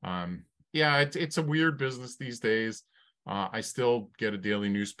 It's a weird business these days. I still get a daily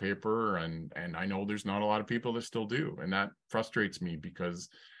newspaper, and I know there's not a lot of people that still do, and that frustrates me because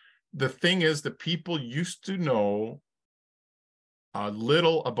the thing is that people used to know a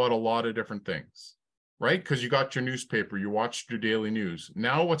little about a lot of different things. Right? Because you got your newspaper, you watched your daily news.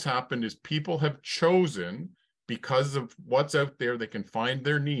 Now what's happened is people have chosen, because of what's out there, they can find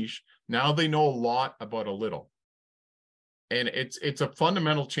their niche. Now they know a lot about a little. And it's a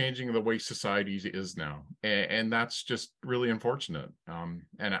fundamental changing of the way society is now. And that's just really unfortunate.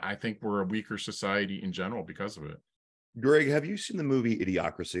 And I think we're a weaker society in general because of it. Greg, have you seen the movie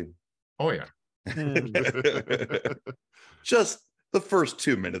Idiocracy? Oh, yeah. Just the first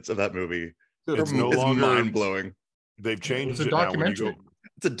 2 minutes of that movie. It's no longer mind-blowing. They've changed It's a it now. When you go, documentary.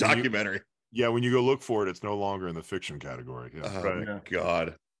 It's a documentary. yeah, when you go look for it, it's no longer in the fiction category. Yeah. Oh Right. my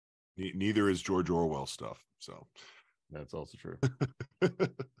God. Neither is George Orwell stuff. So That's also true.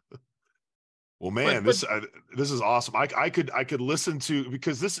 well, man, But this is awesome. I could listen to,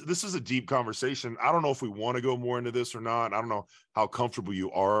 because this is a deep conversation. I don't know if we want to go more into this or not. I don't know how comfortable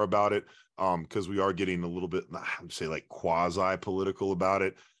you are about it, because we are getting a little bit, I would say, like quasi political about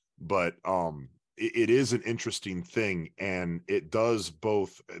it. But it is an interesting thing, and it does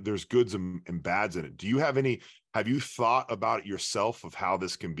both. There's goods and bads in it. Have you thought about it yourself, of how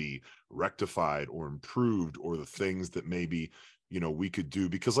this can be rectified or improved, or the things that maybe we could do?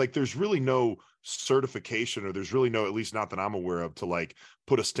 Because like there's really no certification, or there's really no, at least not that I'm aware of, to like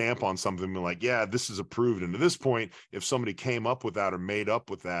put a stamp on something and be like, yeah, this is approved. And to this point, if somebody came up with that or made up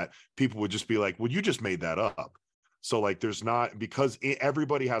with that, people would just be like, well, you just made that up. So like there's not, because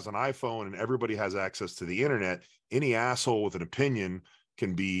everybody has an iPhone and everybody has access to the internet, any asshole with an opinion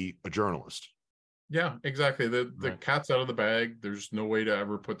can be a journalist. yeah, exactly. The Right. cat's out of the bag. There's no way to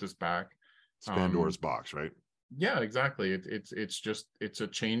ever put this back. It's Pandora's box, right? Yeah, exactly. It's a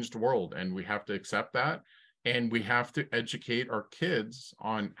changed world, and we have to accept that, and we have to educate our kids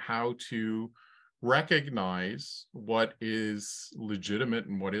on how to recognize what is legitimate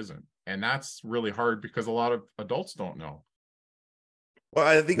and what isn't. And that's really hard, because a lot of adults don't know. Well,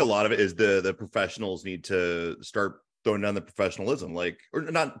 I think a lot of it is the professionals need to start throwing down the professionalism, or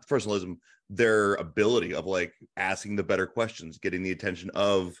not professionalism, their ability of like asking the better questions, getting the attention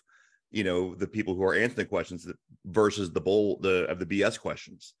of the people who are answering the questions versus the BS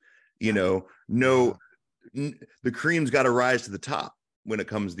questions. The cream's got to rise to the top when it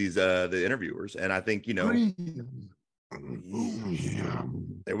comes to these the interviewers. And I think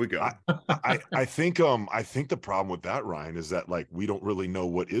there we go. I think the problem with that, Ryan, is that like we don't really know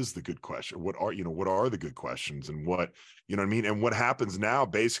what is the good question. What are the good questions, and what what I mean? And what happens now,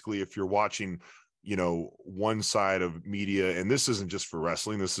 basically, if you're watching one side of media, and this isn't just for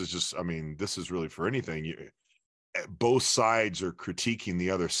wrestling, this is just, this is really for anything. Both sides are critiquing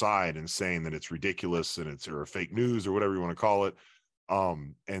the other side and saying that it's ridiculous and or fake news or whatever you want to call it.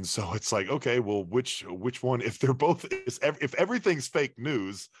 And so it's like, okay, well, which one, if they're both, if everything's fake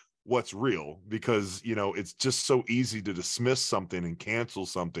news, what's real? Because, it's just so easy to dismiss something and cancel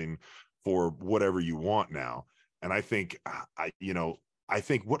something for whatever you want now. And I think, I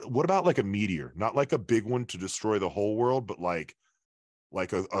think what about like a meteor, not like a big one to destroy the whole world, but like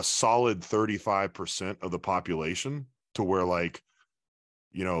a solid 35% of the population, to where like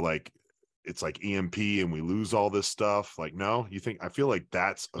it's like EMP and we lose all this stuff. Like, no, I feel like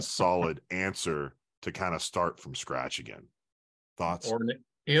that's a solid answer to kind of start from scratch again. Thoughts? Or an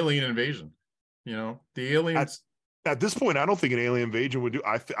alien invasion. The aliens. At this point, I don't think an alien invasion would do.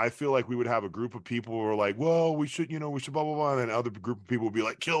 I feel like we would have a group of people who are like, well, we should blah, blah, blah. And then other group of people would be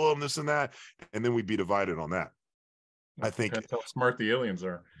like, kill them, this and that. And then we'd be divided on that. I think that's how smart the aliens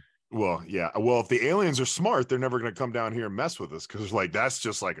are. Well, yeah. Well, if the aliens are smart, they're never going to come down here and mess with us, because like that's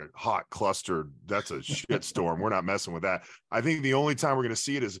just like a hot cluster. That's a shit storm. We're not messing with that. I think the only time we're going to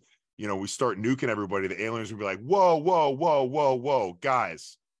see it is, we start nuking everybody. The aliens will be like, whoa, whoa, whoa, whoa, whoa,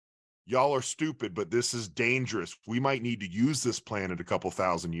 guys, y'all are stupid, but this is dangerous. We might need to use this planet a couple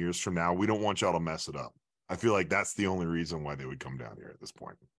thousand years from now. We don't want y'all to mess it up. I feel like that's the only reason why they would come down here at this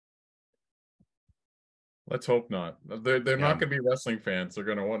point. Let's hope not. They're not going to be wrestling fans. They're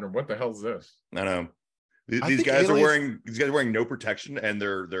going to wonder, what the hell's this? I know. These guys are wearing no protection, and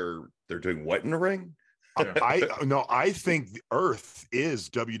they're doing what in the ring? I think the Earth is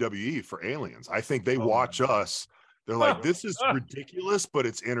WWE for aliens. I think they watch us. They're like, this is ridiculous, but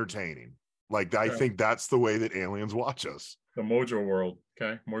it's entertaining. Like, I think that's the way that aliens watch us. The Mojo world.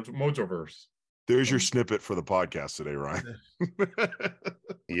 Okay. Mojoverse. There's your snippet for the podcast today, Ryan.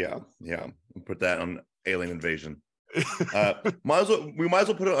 Yeah. Put that on alien invasion. We might as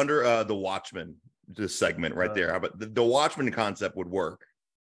well put it under the Watchmen, this segment right there. But the Watchmen concept would work.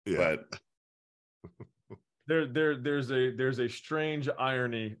 Yeah. But there's a strange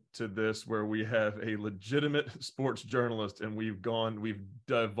irony to this, where we have a legitimate sports journalist, and we've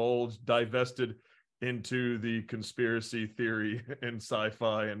divested into the conspiracy theory and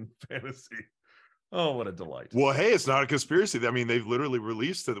sci-fi and fantasy. Oh, what a delight. Well, hey, it's not a conspiracy. I mean, they've literally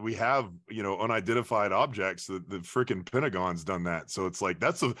released that we have, unidentified objects. The freaking Pentagon's done that. So it's like,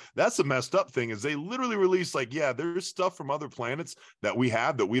 that's a messed up thing, is they literally released like, yeah, there's stuff from other planets that we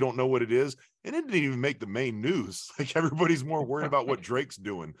have that we don't know what it is. And it didn't even make the main news. Like, everybody's more worried about what Drake's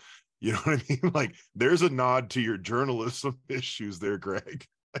doing. You know what I mean? Like, there's a nod to your journalism issues there, Greg.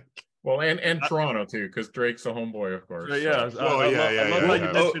 Well, and Toronto too, because Drake's a homeboy, of course. Yeah, So. I love how you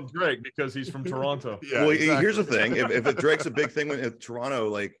yeah. mentioned Drake because he's from Toronto. Yeah, well, here's the thing: if Drake's a big thing with Toronto,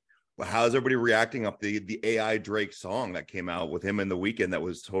 like, how's everybody reacting up the AI Drake song that came out with him in The Weeknd that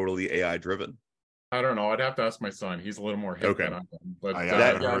was totally AI driven? I don't know. I'd have to ask my son. He's a little more hip than I am. But I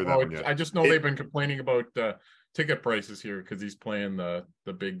haven't heard that one yet. I just know they've been complaining about ticket prices here because he's playing the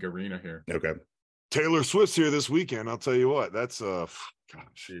big arena here. Okay. Taylor Swift's here this weekend. I'll tell you what, that's gosh,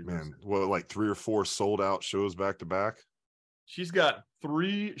 Jesus. man, well, like 3 or 4 sold out shows back to back. She's got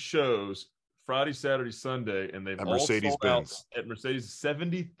 3 shows Friday, Saturday, Sunday, and they've At all Mercedes sold out Benz. at Mercedes.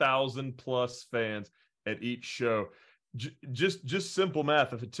 70,000 plus fans at each show. Just simple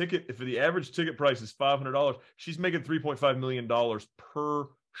math. If the average ticket price is $500, she's making $3.5 million per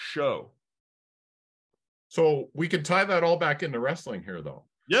show. So we could tie that all back into wrestling here, though.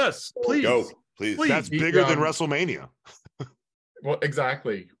 Yes, please. Go, please. That's bigger than WrestleMania. Well,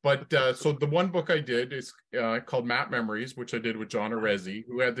 exactly. But so the one book I did is called Map Memories, which I did with John Arezzi,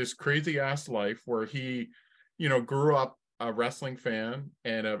 who had this crazy ass life where he, grew up a wrestling fan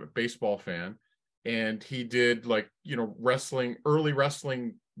and a baseball fan. And he did early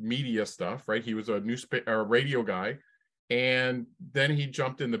wrestling media stuff, right? He was a radio guy. And then he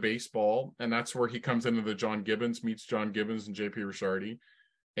jumped into baseball. And that's where he comes into the John Gibbons, meets John Gibbons and JP Ricciardi.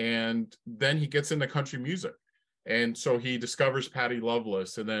 And then he gets into country music. And so he discovers Patty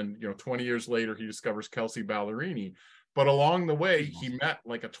Loveless. And then, 20 years later, he discovers Kelsey Ballerini. But along the way, he met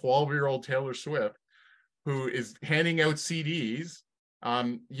like a 12-year-old Taylor Swift who is handing out CDs,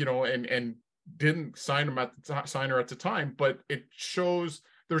 and didn't sign her at the time. But it shows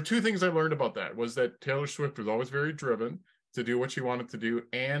there are 2 things I learned about that was that Taylor Swift was always very driven to do what she wanted to do.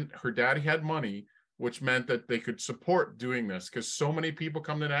 And her daddy had money, which meant that they could support doing this because so many people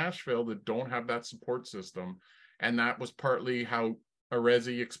come to Nashville that don't have that support system. And that was partly how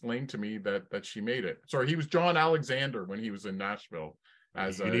Arezzi explained to me that she made it. Sorry, he was John Alexander when he was in Nashville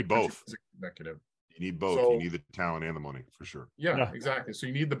as you need both executive. You need both. So, you need the talent and the money for sure. Yeah, exactly. So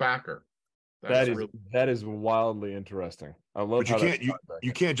you need the backer. That is wildly interesting. I love. But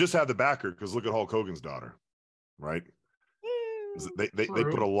you can't just have the backer because look at Hulk Hogan's daughter, right? They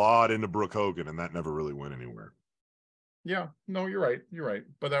put a lot into Brooke Hogan, and that never really went anywhere. Yeah, no, you're right.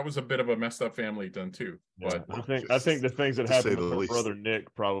 But that was a bit of a messed up family done too. Yeah, but I think the things that happened with her brother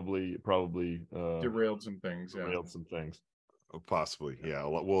Nick probably derailed some things. Oh, possibly, yeah.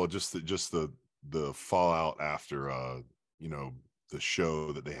 Well, just the fallout after the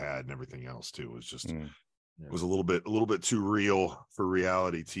show that they had and everything else too was just was a little bit too real for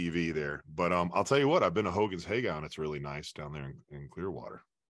reality TV there. But I'll tell you what, I've been to Hogan's Haygown. It's really nice down there in Clearwater.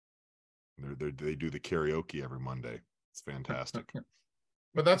 They do the karaoke every Monday. It's fantastic.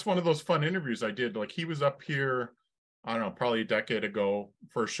 But that's one of those fun interviews I did. Like he was up here, I don't know, probably a decade ago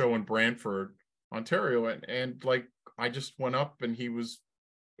for a show in Brantford, Ontario, and like I just went up and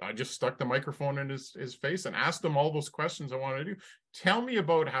I just stuck the microphone in his face and asked him all those questions I wanted to do. Tell me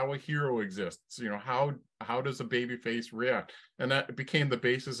about how a hero exists. How does a baby face react? And that became the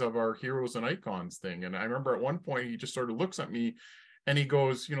basis of our heroes and icons thing. And I remember at one point he just sort of looks at me and he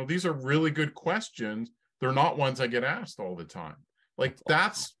goes, these are really good questions. They're not ones I get asked all the time. Like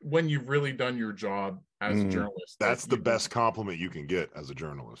that's when you've really done your job as a journalist. That's the best compliment you can get as a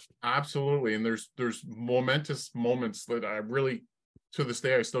journalist. Absolutely. And there's momentous moments that I really, to this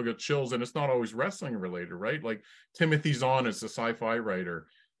day, I still get chills, and it's not always wrestling related, right? Like Timothy Zahn is a sci-fi writer,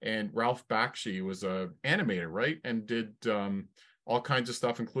 and Ralph Bakshi was a animator, right? And did all kinds of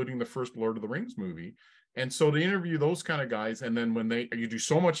stuff, including the first Lord of the Rings movie. And so to interview those kind of guys, and then when you do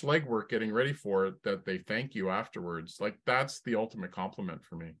so much legwork getting ready for it that they thank you afterwards, like that's the ultimate compliment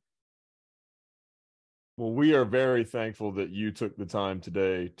for me. Well, we are very thankful that you took the time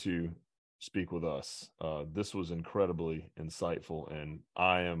today to speak with us. This was incredibly insightful, and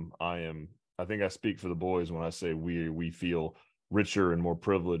I think I speak for the boys when I say we feel richer and more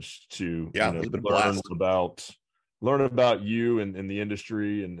privileged to learn about you and the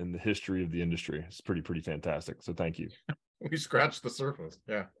industry and the history of the industry. It's pretty fantastic. So thank you. We scratched the surface.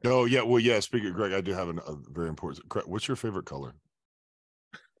 Yeah. Oh yeah. Well, yeah. Speaking of Greg, I do have a very important. What's your favorite color?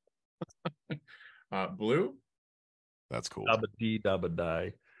 Blue. That's cool. Dabba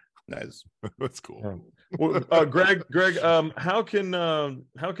die. Nice. That's cool. Well, Greg, how can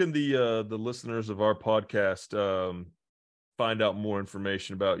the listeners of our podcast find out more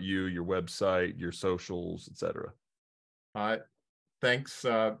information about you, your website, your socials, etc.? Thanks.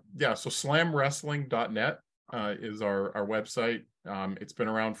 So slamwrestling.net is our website. It's been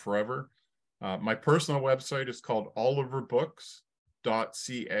around forever. My personal website is called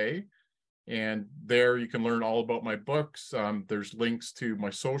Oliverbooks.ca. And there you can learn all about my books. There's links to my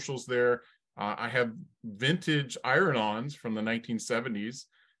socials there. I have vintage iron-ons from the 1970s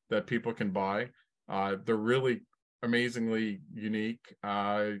that people can buy. They're really amazingly unique.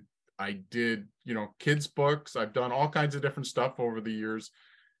 I did, kids' books. I've done all kinds of different stuff over the years.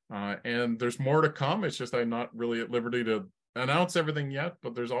 And there's more to come. It's just I'm not really at liberty to announce everything yet,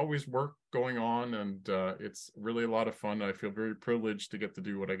 but there's always work going on, and it's really a lot of fun. I feel very privileged to get to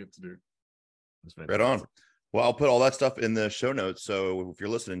do what I get to do. Right on. Well, I'll put all that stuff in the show notes, so if you're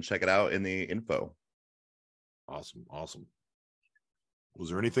listening, check it out in the info. Awesome. Was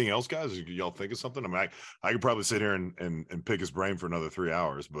there anything else, guys? Y'all think of something? I mean, I could probably sit here and pick his brain for another 3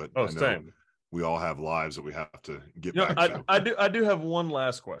 hours, but I know same. We all have lives that we have to get back to. I do have one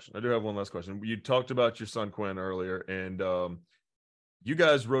last question. You talked about your son Quinn earlier, and you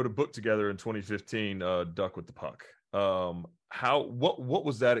guys wrote a book together in 2015, Duck with the Puck. What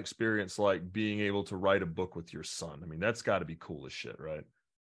was that experience like, being able to write a book with your son? I mean, that's got to be cool as shit, right?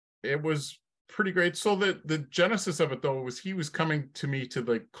 It was pretty great. So the genesis of it, though, was he was coming to me to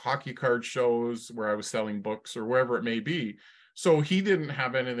the hockey card shows where I was selling books or wherever it may be. So he didn't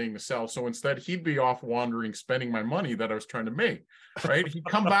have anything to sell. So instead, he'd be off wandering, spending my money that I was trying to make, right? He'd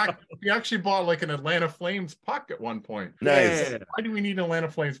come back. He actually bought like an Atlanta Flames puck at one point. Nice. Why do we need an Atlanta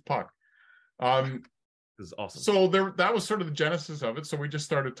Flames puck? This is awesome. So that was sort of the genesis of it. So we just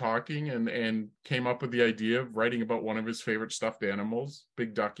started talking and came up with the idea of writing about one of his favorite stuffed animals,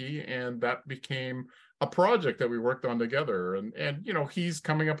 Big Ducky, and that became a project that we worked on together. And he's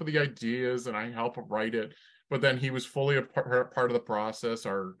coming up with the ideas, and I help him write it. But then he was fully a part of the process.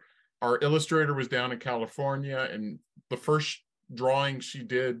 Our illustrator was down in California, and the first drawing she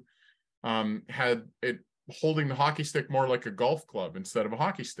did had it holding the hockey stick more like a golf club instead of a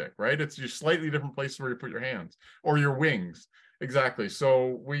hockey stick, right? It's just slightly different places where you put your hands or your wings. Exactly.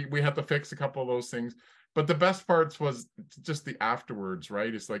 So we had to fix a couple of those things. But the best parts was just the afterwards,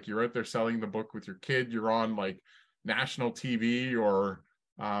 right? It's like you're out there selling the book with your kid. You're on like national TV or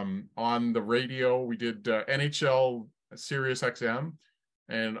on the radio. We did NHL Sirius XM,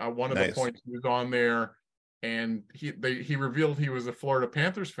 and one of the points he was on there, and he revealed he was a Florida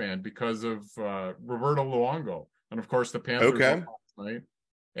Panthers fan because of Roberto Luongo, and of course the Panthers won last night.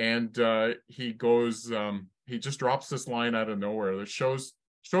 And he goes, he just drops this line out of nowhere that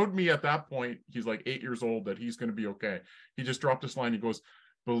showed me at that point, he's like 8 years old, that he's going to be okay. He just dropped this line. He goes,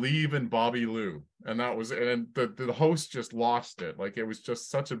 "Believe in Bobby Lou," and that was, and the host just lost it. Like, it was just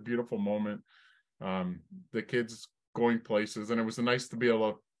such a beautiful moment. The kids going places, and it was nice to be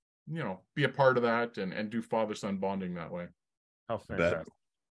able to, be a part of that and do father-son bonding that way. How fantastic!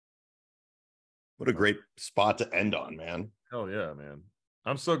 What a great spot to end on, man. Hell yeah, man!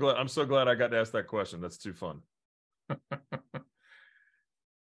 I'm so glad I got to ask that question. That's too fun.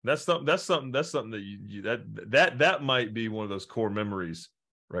 That's something that that might be one of those core memories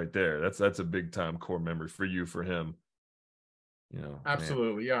right there. That's a big time core memory for you, for him.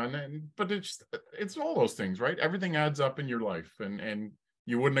 Absolutely, man. Yeah. But it's all those things, right? Everything adds up in your life, and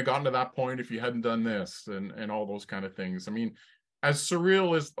you wouldn't have gotten to that point if you hadn't done this and all those kind of things. I mean, as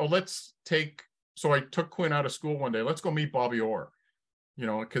surreal as so I took Quinn out of school one day. Let's go meet Bobby Orr.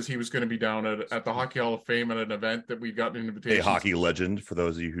 Because he was going to be down at the Hockey Hall of Fame at an event that we got an invitation. A hockey legend, for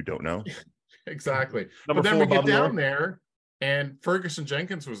those of you who don't know. Exactly. But then we get down there, and Ferguson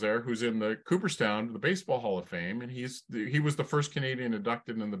Jenkins was there, who's in the Cooperstown, the Baseball Hall of Fame, and he was the first Canadian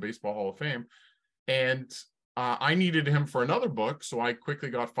inducted in the Baseball Hall of Fame. And I needed him for another book, so I quickly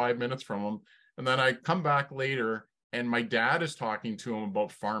got 5 minutes from him. And then I come back later, and my dad is talking to him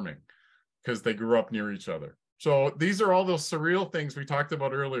about farming because they grew up near each other. So these are all those surreal things we talked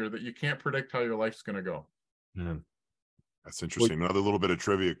about earlier that you can't predict how your life's going to go. That's interesting. Another little bit of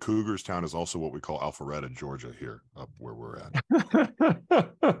trivia. Cougarstown is also what we call Alpharetta, Georgia, here up where we're at.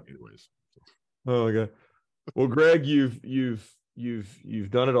 Anyways. Oh my God. Well, Greg, you've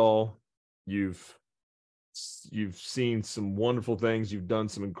done it all. You've seen some wonderful things. You've done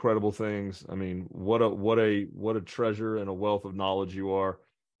some incredible things. I mean, what a treasure and a wealth of knowledge you are.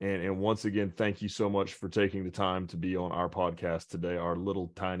 And once again, thank you so much for taking the time to be on our podcast today, our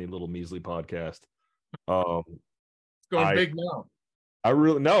little tiny little measly podcast. It's going big now.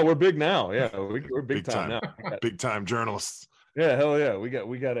 We're big now. Yeah, we're big time now. Big time journalists. Yeah, hell yeah. We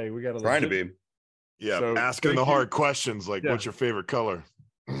got a trying to be. Yeah, so asking the hard questions like, what's your favorite color?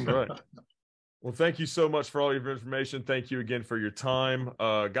 Right. Well, thank you so much for all your information. Thank you again for your time.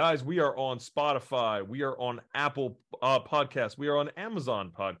 Guys, we are on Spotify. We are on Apple Podcasts. We are on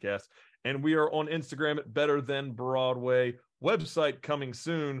Amazon Podcasts. And we are on Instagram at Better Than Broadway. Website coming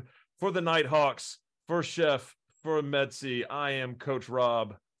soon. For the Nighthawks, for Chef, for Metzi, I am Coach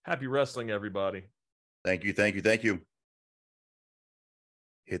Rob. Happy wrestling, everybody. Thank you.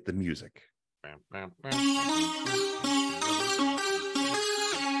 Hit the music. Bam, bam, bam.